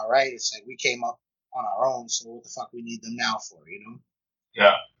doing all right, it's like we came up on our own. So what the fuck we need them now for?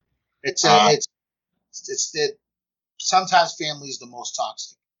 Yeah. It's that sometimes family is the most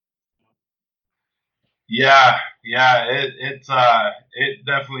toxic. Yeah, it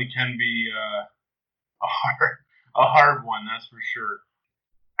definitely can be a hard one, that's for sure.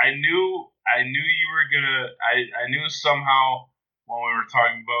 I knew you were gonna. I knew somehow when we were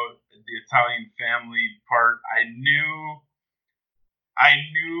talking about the Italian family part. I knew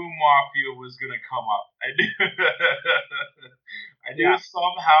mafia was gonna come up. I knew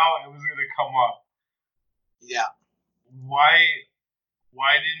somehow it was gonna come up. Yeah. Why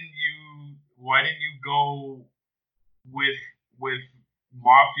didn't you go with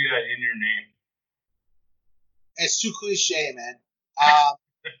mafia in your name? It's too cliche, man.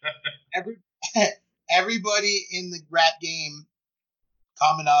 Everybody in the rap game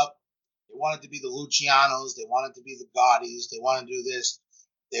coming up, they wanted to be the Lucianos, they wanted to be the Gaudis, they wanted to do this.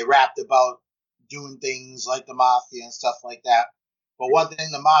 They rapped about doing things like the mafia and stuff like that. But one thing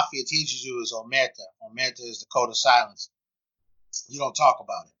the mafia teaches you is omerta. Omerta is the code of silence. You don't talk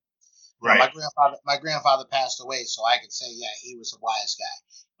about it. Right. My grandfather passed away, so I could say, yeah, he was a wise guy.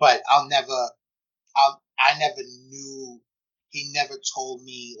 But I never knew. He never told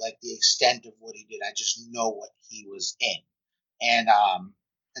me like the extent of what he did. I just know what he was in, and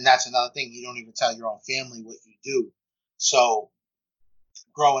that's another thing. You don't even tell your own family what you do. So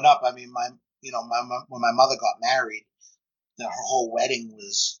growing up, I mean, when my mother got married, her whole wedding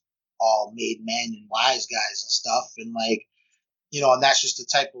was all made men and wise guys and stuff, and like and that's just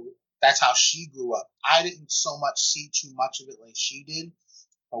that's how she grew up. I didn't so much see too much of it like she did,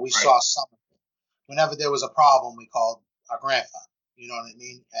 but we saw some of it. Whenever there was a problem, we called our grandfather. You know what I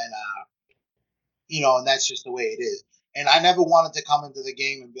mean? And and that's just the way it is. And I never wanted to come into the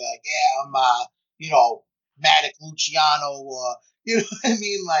game and be like, yeah, I'm Matic Luciano, or you know what I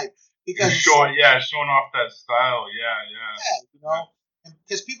mean, like because showing off that style, yeah.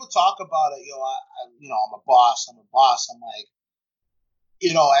 Because people talk about it, I'm a boss. I'm like,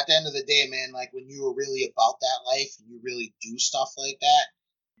 at the end of the day, man, like when you were really about that life and you really do stuff like that,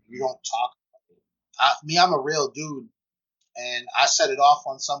 you don't talk about it. I'm a real dude, and I set it off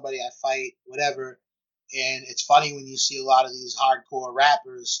on somebody, I fight, whatever. And it's funny when you see a lot of these hardcore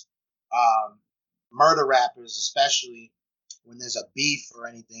rappers, murder rappers, especially when there's a beef or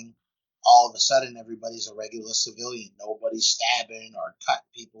anything, all of a sudden everybody's a regular civilian. Nobody's stabbing or cutting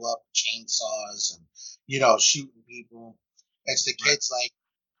people up with chainsaws and, shooting people. It's the kids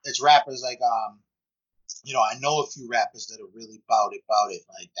it's rappers I know a few rappers that are really about it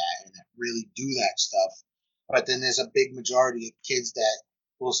like that and that really do that stuff. But then there's a big majority of kids that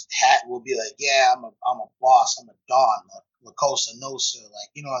will be like, yeah, I'm a boss, I'm a don, La Cosa Nostra, like,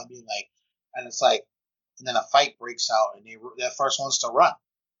 you know what I mean, like, and it's like, and then a fight breaks out and they're first ones to run,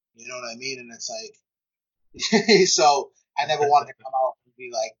 you know what I mean, and it's like, so I never wanted to come out and be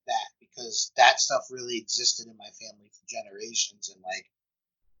like that because that stuff really existed in my family for generations, and like,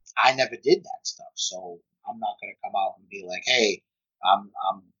 I never did that stuff, so I'm not gonna come out and be like, hey, I'm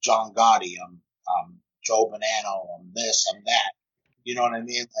John Gotti, I'm Joe Bonanno, I'm this, I'm that. You know what I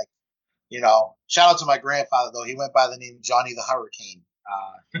mean? Like, shout out to my grandfather though. He went by the name Johnny the Hurricane.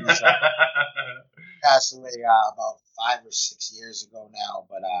 He passed away about 5 or 6 years ago now,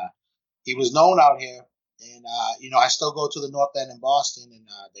 but he was known out here, and I still go to the North End in Boston, and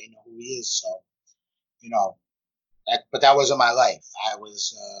they know who he is. So, but that wasn't my life. I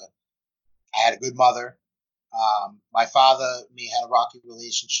had a good mother. My father and me had a rocky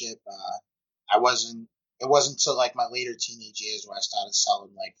relationship. It wasn't until like my later teenage years where I started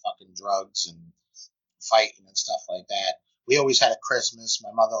selling like fucking drugs and fighting and stuff like that. We always had a Christmas.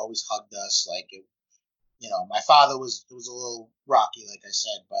 My mother always hugged us. Like, my father it was a little rocky, like I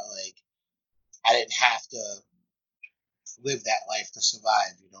said, but like I didn't have to live that life to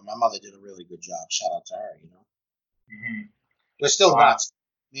survive. My mother did a really good job. Shout out to her. Mm-hmm. We're still nuts.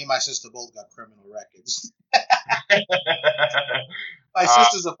 Me and my sister both got criminal records. My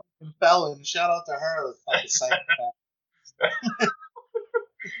sister's a fucking felon. Shout out to her, the fucking psychopath.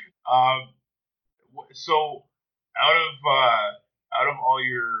 So out of all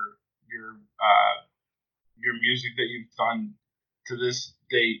your music that you've done to this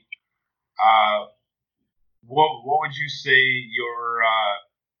date, what would you say your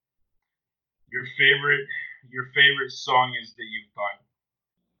favorite song is that you've done?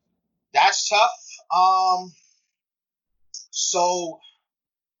 That's tough. So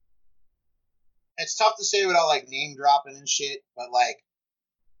it's tough to say without like name dropping and shit, but like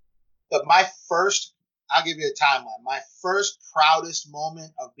I'll give you a timeline. My first proudest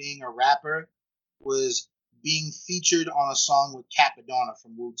moment of being a rapper was being featured on a song with Capadonna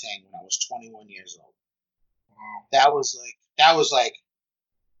from Wu-Tang when I was 21 years old. Wow. That was like,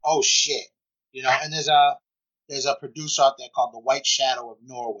 oh shit, and there's a producer out there called the White Shadow of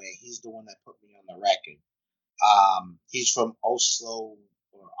Norway. He's the one that put me on the record. He's from Oslo,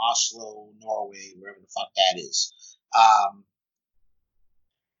 Norway, wherever the fuck that is.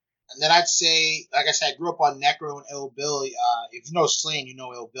 And then I'd say, like I said, I grew up on Necro and Ill Bill. If you know Slain, you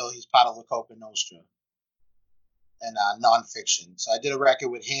know Ill Bill. He's part of La Coca Nostra and Nonfiction. So I did a record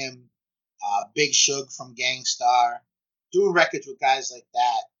with him. Big Suge from Gangstar. Doing records with guys like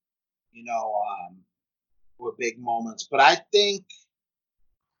that, were big moments. But I think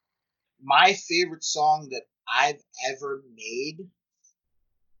my favorite song that I've ever made,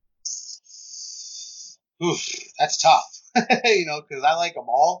 that's tough, because I like them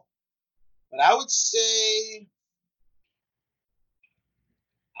all. But I would say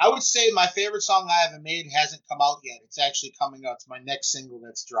my favorite song I ever made hasn't come out yet. It's actually coming out. It's my next single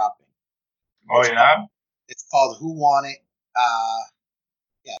that's dropping. It's called Who Want It?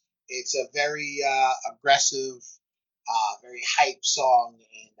 Yeah. It's a very aggressive, very hype song,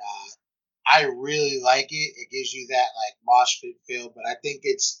 and I really like it. It gives you that like mosh pit feel, but I think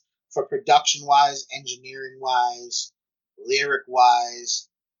it's for production wise, engineering wise, lyric wise.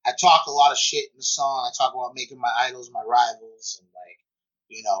 I talk a lot of shit in the song. I talk about making my idols my rivals and like,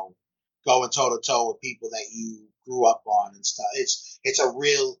 going toe to toe with people that you grew up on and stuff. It's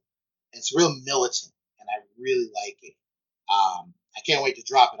real militant, and I really like it. I can't wait to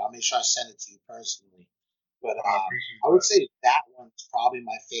drop it. I'll make sure I send it to you personally. But I would say that one's probably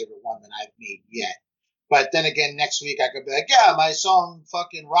my favorite one that I've made yet. But then again, next week I could be like, yeah, my song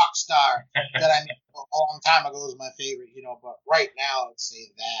fucking Rockstar that I made a long time ago is my favorite, But right now, I'd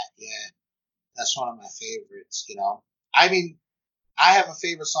say that, yeah, that's one of my favorites, I mean, I have a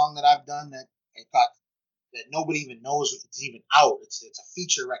favorite song that I've done that nobody even knows it's even out. It's a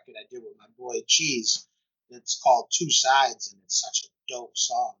feature record I did with my boy Cheese. It's called Two Sides, and it's such a dope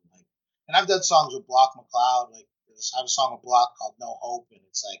song. Like, and I've done songs with Block McCloud. Like, I have a song with Block called No Hope, and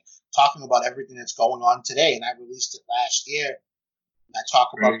it's like talking about everything that's going on today. And I released it last year. And I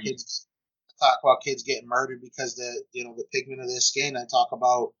talk about kids. I talk about kids getting murdered because the pigment of their skin. I talk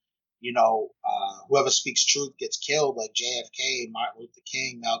about whoever speaks truth gets killed, like JFK, Martin Luther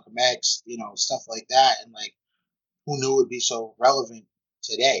King, Malcolm X, stuff like that. And like, who knew it would be so relevant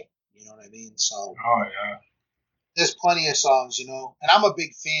today? You know what I mean? So, Oh yeah. there's plenty of songs, and I'm a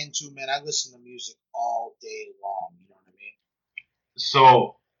big fan too, man. I listen to music all day long. You know what I mean?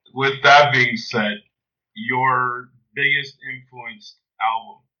 So, with that being said, your biggest influenced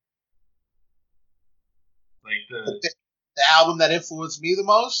album, like The album that influenced me the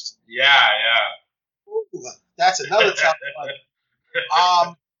most. yeah. Ooh, that's another tough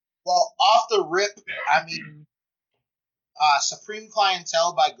one. Well, off the rip, I mean, Supreme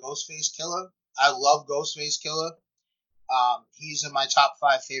Clientele by Ghostface Killer. I love Ghostface Killer. He's in my top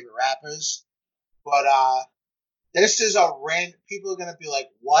 5 favorite rappers. But this is a random. People are gonna be like,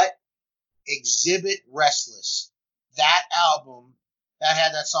 "What?" Exhibit Restless. That album that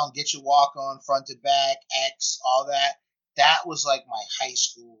had that song "Get Your Walk On," front to back, X, all that. That was like my high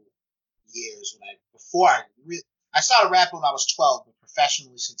school years I started rapping when I was 12, but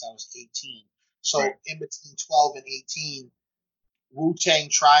professionally since I was 18. So right. In between 12 and 18, Wu-Tang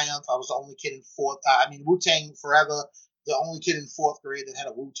Triumph. I was the only kid in Wu-Tang Forever. The only kid in 4th grade that had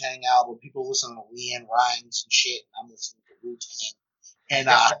a Wu-Tang album. People listening to Leanne Rhymes and shit. I'm listening to Wu-Tang. And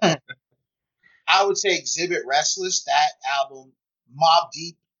I would say Exhibit Restless, that album, Mobb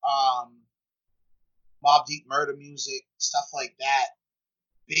Deep Murder Music, stuff like that.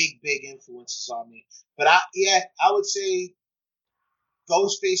 Big influences on me. But I would say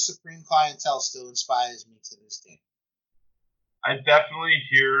Ghostface Supreme Clientele still inspires me to this day. I definitely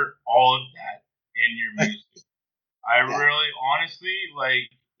hear all of that in your music. I really, honestly,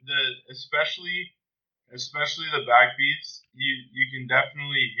 like especially the backbeats. You can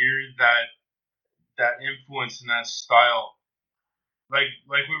definitely hear that influence and that style. Like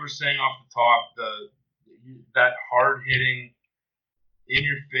we were saying off the top, that hard hitting, in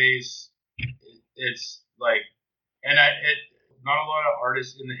your face. It's like, and not a lot of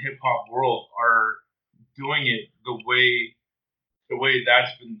artists in the hip hop world are doing it the way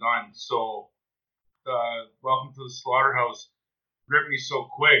that's been done. So, Welcome to the Slaughterhouse ripped me so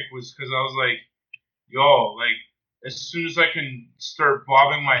quick was because I was like, yo, like as soon as I can start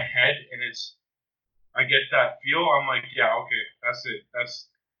bobbing my head and I get that feel, I'm like, yeah, okay, that's it. That's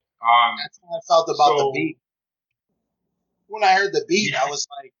how I felt about the beat. When I heard the beat, I was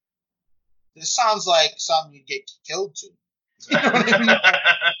like, this sounds like something you'd get killed to. You know what I mean?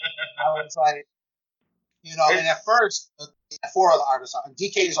 I was like, and at first, 4 other artists,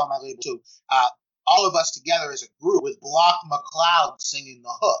 DK is on my label too. All of us together as a group with Block McCloud singing the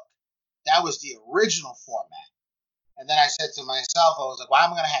hook. That was the original format. And then I said to myself, I was like, why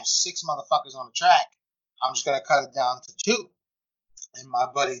am I going to have 6 motherfuckers on the track? I'm just going to cut it down to 2. And my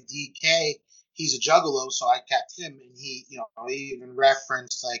buddy DK, he's a juggalo, so I kept him. And he even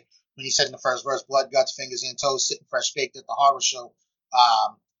referenced, like, when he said in the first verse, blood, guts, fingers, and toes, sitting fresh baked at the horror show.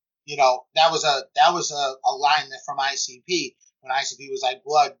 That was a line that from ICP. When ICP was like,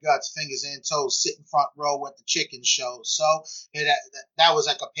 blood, guts, fingers, and toes, sit in front row at the chicken show. So that was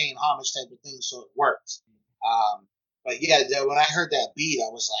like a paying homage type of thing, so it worked. But yeah, when I heard that beat, I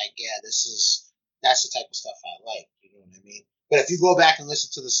was like, yeah, that's the type of stuff I like. You know what I mean? But if you go back and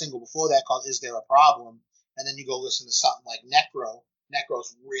listen to the single before that called Is There a Problem, and then you go listen to something like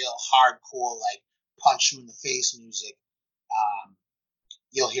Necro's real hardcore, like punch you in the face music,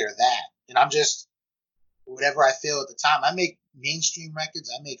 you'll hear that. And I'm just, whatever I feel at the time. I make mainstream records.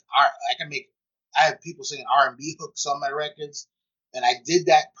 I make art. I have people singing R&B hooks on my records. And I did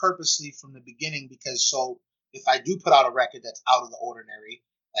that purposely from the beginning because so if I do put out a record that's out of the ordinary,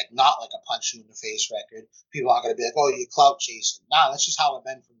 like not like a punch you in the face record, people aren't going to be like, oh, you're clout chasing. Nah, that's just how I've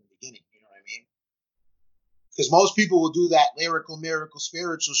been from the beginning. You know what I mean? Because most people will do that lyrical, miracle,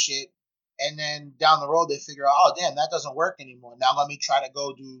 spiritual shit. And then down the road, they figure out, oh, damn, that doesn't work anymore. Now let me try to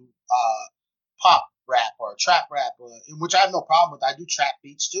go do pop rap or trap rap, which I have no problem with. I do trap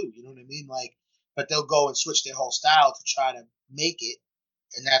beats too. You know what I mean? Like, but they'll go and switch their whole style to try to make it.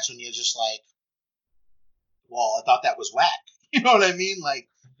 And that's when you're just like, well, I thought that was whack. You know what I mean? Like,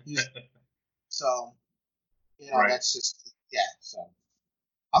 so, right. That's just, yeah. So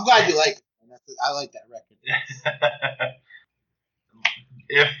I'm glad you like it. I like that record.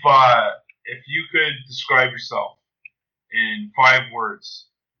 If you could describe yourself in 5 words,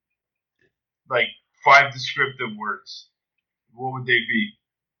 like 5 descriptive words, what would they be?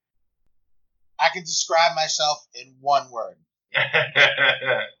 I can describe myself in 1 word.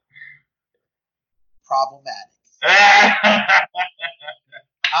 Problematic.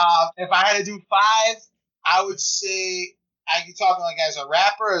 If I had to do 5, I would say, are you talking like as a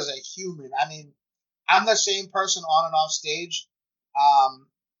rapper or as a human? I mean, I'm the same person on and off stage.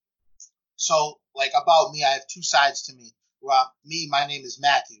 So, like, about me, I have two sides to me. Well, my name is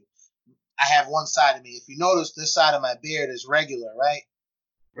Matthew. I have one side of me. If you notice, this side of my beard is regular, right?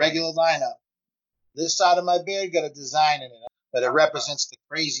 Regular lineup. This side of my beard got a design in it, but it represents the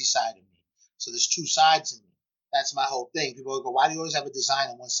crazy side of me. So there's two sides of me. That's my whole thing. People will go, why do you always have a design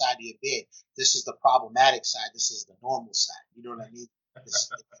on one side of your beard? This is the problematic side. This is the normal side. You know what I mean? It's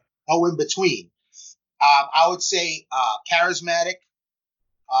no in between. I would say charismatic,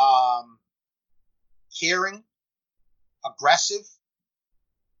 caring, aggressive,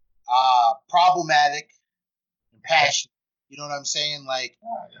 problematic, and passionate. You know what I'm saying? Like,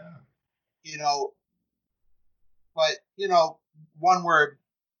 you know, but, one word,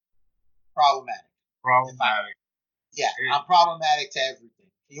 problematic. Problematic. Yeah, I'm problematic to everything.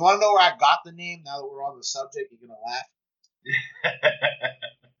 You want to know where I got the name? Now that we're on the subject, you're going to laugh.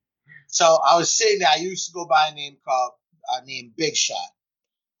 So I was sitting there. I used to go by a name named Big Shot.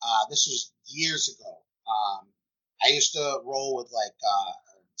 This was years ago. I used to roll with like a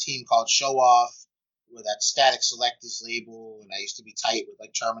team called Show Off with that Static Selectors label, and I used to be tight with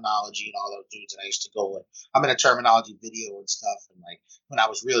like Terminology and all those dudes. And I used to go with, I'm in a Terminology video and stuff. And like when I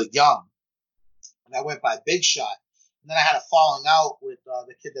was really young, and I went by Big Shot. And then I had a falling out with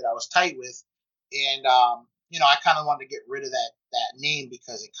the kid that I was tight with, and I kind of wanted to get rid of that name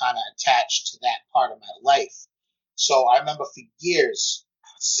because it kind of attached to that part of my life. So I remember for years I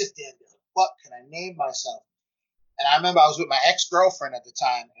would sit there and be like, "What can I name myself?" And I remember I was with my ex-girlfriend at the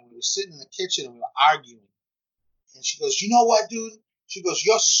time, and we were sitting in the kitchen and we were arguing. And she goes, "You know what, dude?" She goes,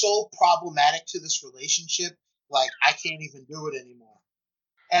 "You're so problematic to this relationship, like I can't even do it anymore."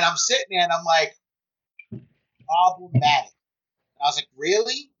 And I'm sitting there and I'm like, problematic. I was like,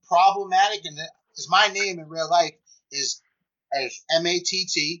 really? Problematic? And because my name in real life is Matt,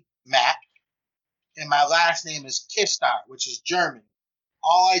 Matt, and my last name is Kistart, which is German.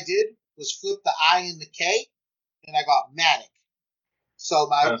 All I did was flip the I and the K, and I got Matic. So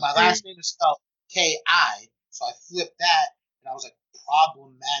my last name is spelled K-I, so I flipped that, and I was like,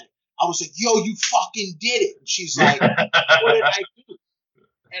 problematic. I was like, yo, you fucking did it. And she's like, what did I do?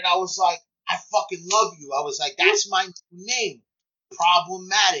 And I was like, I fucking love you. I was like, that's my name.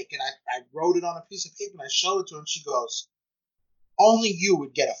 Problematic. And I wrote it on a piece of paper and I showed it to her and she goes, only you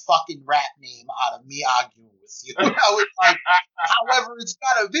would get a fucking rap name out of me arguing with you. And I was like, however it's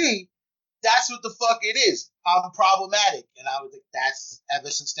gotta be, that's what the fuck it is. I'm problematic. And I was like, that's ever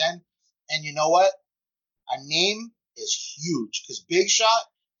since then. And you know what? A name is huge because Big Shot,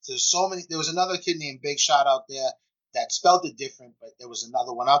 there was another kid named Big Shot out there that spelled it different, but there was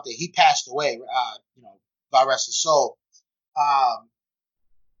another one out there. He passed away, God rest his soul.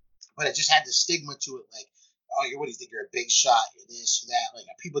 But it just had the stigma to it, like, oh, what do you think? You're a big shot, you're this, you're that. Like,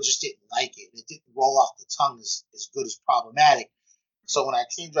 people just didn't like it. It didn't roll off the tongue as good as problematic. So when I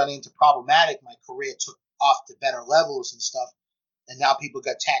changed my name to Problematic, my career took off to better levels and stuff. And now people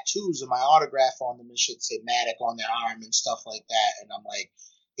got tattoos of my autograph on them and shit, say Matic on their arm and stuff like that. And I'm like,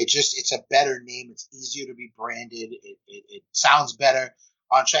 it's a better name. It's easier to be branded. It sounds better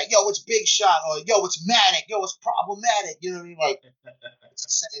on track. Yo, it's Big Shot, or yo, it's Matic. Yo, it's Problematic. You know what I mean? Like,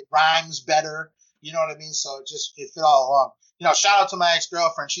 it rhymes better. You know what I mean? So it fit all along. Shout out to my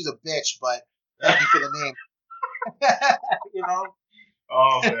ex-girlfriend. She's a bitch, but thank you for the name.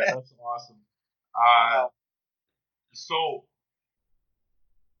 Oh man, that's awesome. So,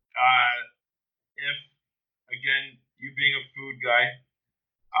 if again you being a food guy,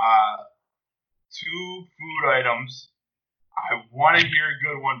 two food items. I want to hear a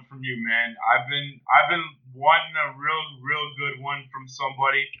good one from you, man. I've been wanting a real good one from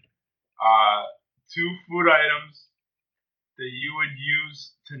somebody. Two food items that you would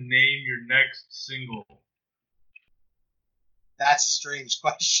use to name your next single. That's a strange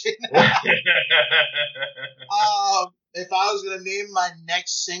question. If I was gonna name my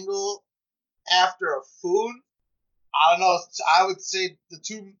next single after a food, I don't know. I would say the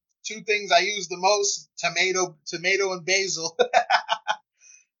two things I use the most: tomato and basil.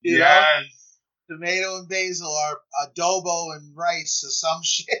 you know? Tomato and basil, or adobo and rice, or some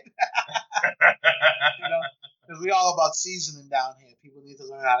shit. Because we all about seasoning down here. People need to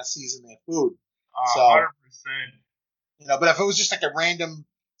learn how to season their food. 100%. But if it was just like a random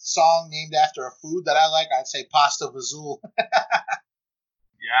song named after a food that I like, I'd say pasta fazool.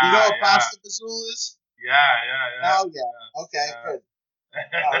 Yeah. You know what pasta fazool is? Yeah. Oh yeah. Okay, good. Oh,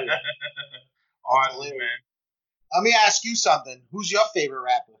 yeah. Awesome, man. Let me ask you something. Who's your favorite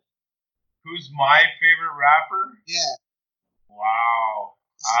rapper? Who's my favorite rapper? Yeah. Wow.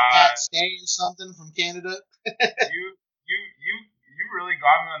 Pat Stay or something from Canada? You really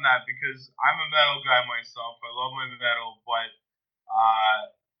got me on that because I'm a metal guy myself. I love my metal, but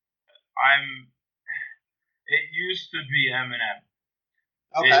I'm. It used to be Eminem.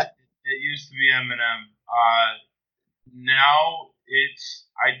 Okay. It used to be Eminem. Now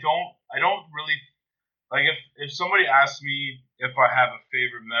I don't really like if somebody asks me if I have a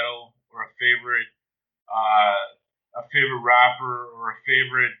favorite metal or a favorite rapper or a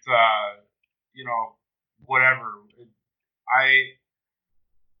favorite whatever. I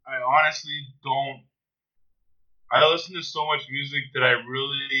I honestly don't. I listen to so much music that I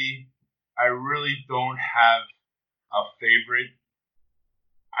really don't have a favorite.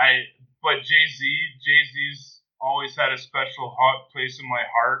 I but Jay Z's always had a special hot place in my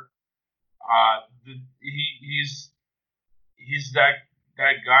heart. He's that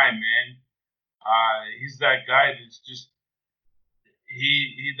guy, man. He's that guy that's just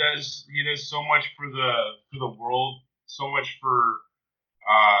he does so much for the world, so much for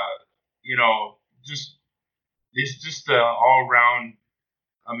you know just he's just an all around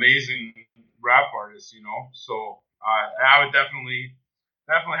amazing rap artist, you know. So I would definitely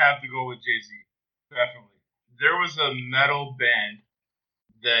have to go with Jay Z. Definitely. There was a metal band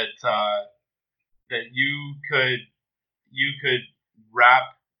that that you could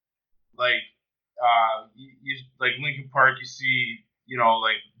rap like like Linkin Park. You see,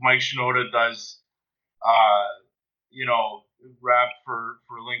 like Mike Shinoda does, uh, rap for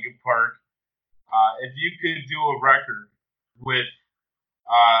Linkin Park. If you could do a record with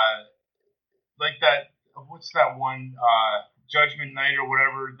uh, like that, what's that one, Judgment Night or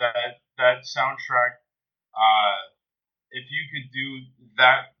whatever that soundtrack. If you could do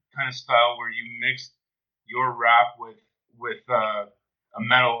that kind of style where you mixed your rap with a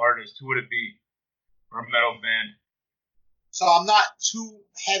metal artist, who would it be? Or a metal band? So I'm not too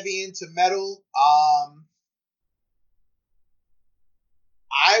heavy into metal.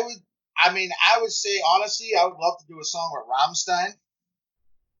 I would say honestly, I would love to do a song with Rammstein.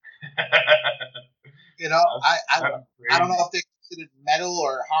 You know, I don't know if they're considered metal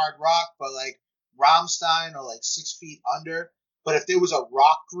or hard rock, but like Rammstein or like 6 Feet Under. But if there was a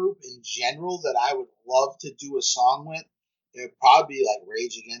rock group in general that I would love to do a song with, it would probably be like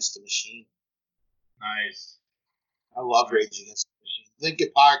Rage Against the Machine. Nice. I love Rage Against the Machine.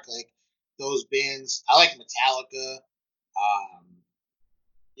 Linkin Park, like those bands. I like Metallica. Um,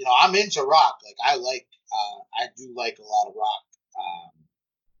 I'm into rock. Like I do like a lot of rock.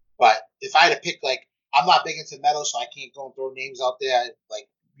 But if I had to pick, like, I'm not big into metal, so I can't go and throw names out there. Like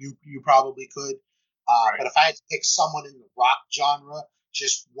you probably could. Right. But if I had to pick someone in the rock genre,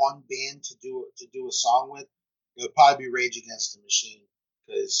 just one band to do a song with, it would probably be Rage Against the Machine,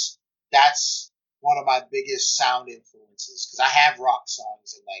 because that's one of my biggest sound influences. Because I have rock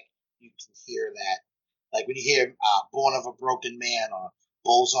songs, and like you can hear that, like when you hear "Born of a Broken Man" or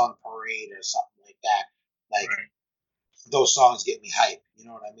 "Bulls on Parade" or something like that, like. Right. Those songs get me hype, you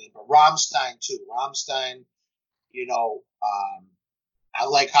know what I mean? But Rammstein too. Rammstein, I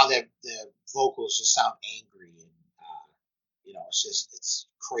like how their vocals just sound angry, and it's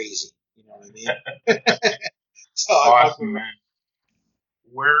crazy. You know what I mean? So Awesome, man.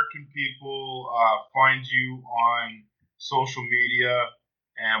 Where can people find you on social media,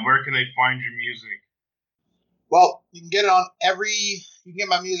 and where can they find your music? Well, you can get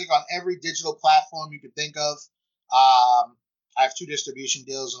my music on every digital platform you could think of. I have 2 distribution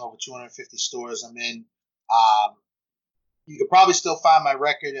deals in over 250 stores I'm in. You could probably still find my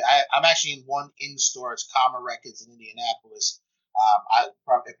record. I'm actually in one in-store. It's Karma Records in Indianapolis.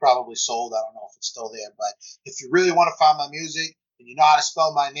 It probably sold. I don't know if it's still there. But if you really want to find my music and you know how to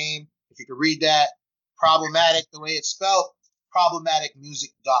spell my name, if you could read that, Problematic, the way it's spelled,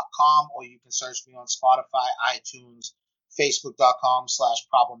 problematicmusic.com, or you can search me on Spotify, iTunes,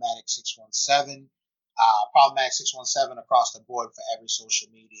 facebook.com/problematic617. Problematic617 across the board for every social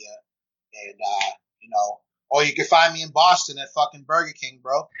media. And, or you can find me in Boston at fucking Burger King,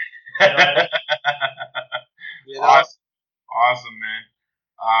 bro. Awesome, man.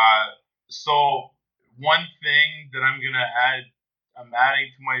 So one thing that I'm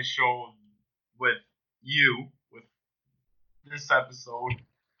adding to my show with with this episode.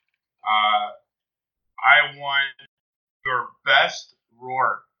 I want your best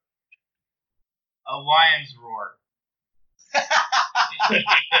roar, a lion's roar.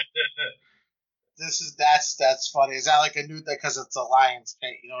 That's funny. Is that like a new thing because it's a lion's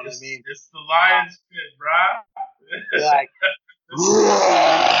pit? You know what I mean? It's the lion's pit, bruh. Like,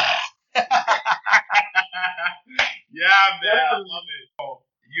 yeah, man, I love it. Oh,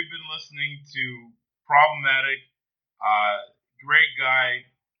 you've been listening to Problematic. Great guy.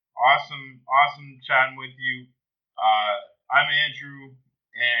 Awesome chatting with you. I'm Andrew,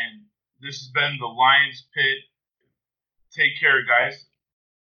 and this has been the Lion's Pit. Take care, guys.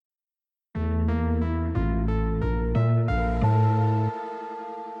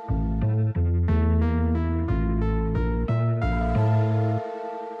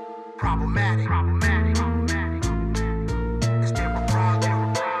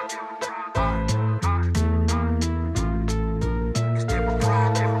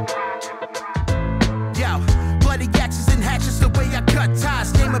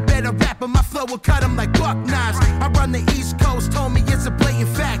 flow will cut them like buck knives. I run the East Coast, homie, it's a blatant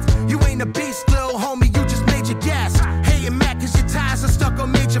fact. You ain't a beast, lil' homie, you just major gas. Hating Mac cause your tires are stuck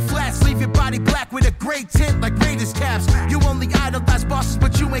on major flats. Leave your body black with a gray tint like Raiders caps. You only idolize bosses,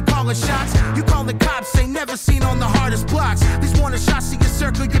 but you ain't calling shots. You call the cops, ain't never seen on the hardest blocks. These warning shots to your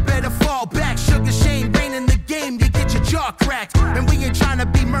circle, you better fall back. Sugar Shane, reign in the game, you get your jaw cracked. And we ain't trying to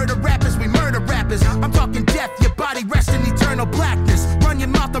be murder rappers, we murder rappers. I'm talking death, your body rest in eternal blackness. Run your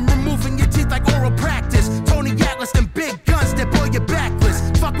mouth, I'm removing your teeth like oral practice. Tony Atlas and big guns that blow your backless.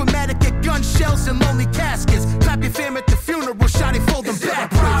 Fuck with Matic, get gun shells and lonely caskets. Clap your fam at the funeral, shot it, fold them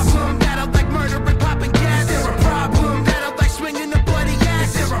backwards. That I like murder and popping gas. Is there a problem? That I like swinging the bloody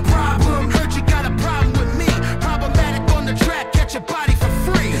ass. Is there a problem? Heard you got a problem with me. Problematic on the track, catch your body for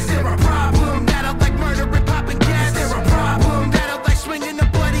free. Is there a problem? That I like murder and popping gas. Is there a problem? That I like swinging the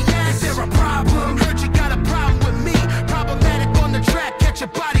bloody ass. Is there a problem? Heard you got a problem with me. Problematic on the track, catch your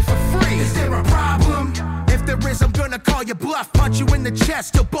body for free. Is there a problem? If there is, I'm gonna call your bluff, punch you in the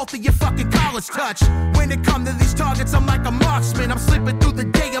chest till both of your fucking collars touch. When it comes to these targets, I'm like a marksman. I'm sleeping through the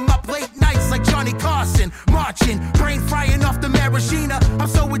day, I'm up late nights like Johnny Carson. Marching, brain frying off the maraschino. I'm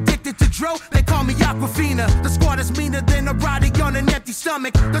so addicted to dro, they call me Aquafina. The squad is meaner than a Roddy on an empty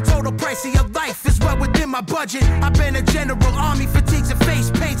stomach. The total price of your life is well within my budget. I've been a general, army fatigues and face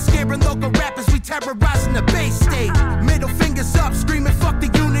paint. Scaring local rappers, we terrorizing the Bay State. Middle fingers up, screaming fuck the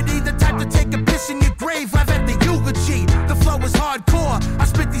unity. The type to take a piss in your grave, live at the eulogy. The flow is hardcore, I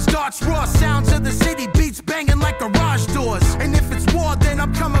spit these darts raw. Sounds of the city, beats banging like garage doors. And if it's war, then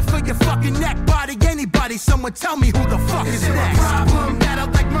I'm coming for your fucking neck. Body anybody, someone tell me who the fuck is next. Is there a problem? That I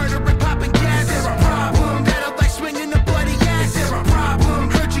like murder and popping gas. Is there a problem? That I like swinging the bloody ass. Is there a problem?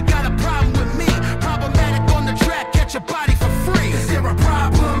 Heard you got a problem with me. Problematic on the track, catch your body for free. Is there a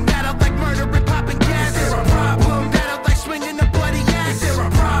problem? That I like murder and popping gas. Is there a problem? That I like swinging the bloody ass. Is there a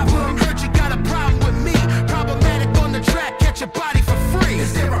problem? Heard you got a problem with me. Problematic on the track, catch your body for free.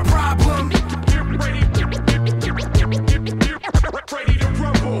 Is there a problem? Ready to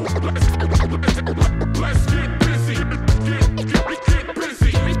rumble. Let's get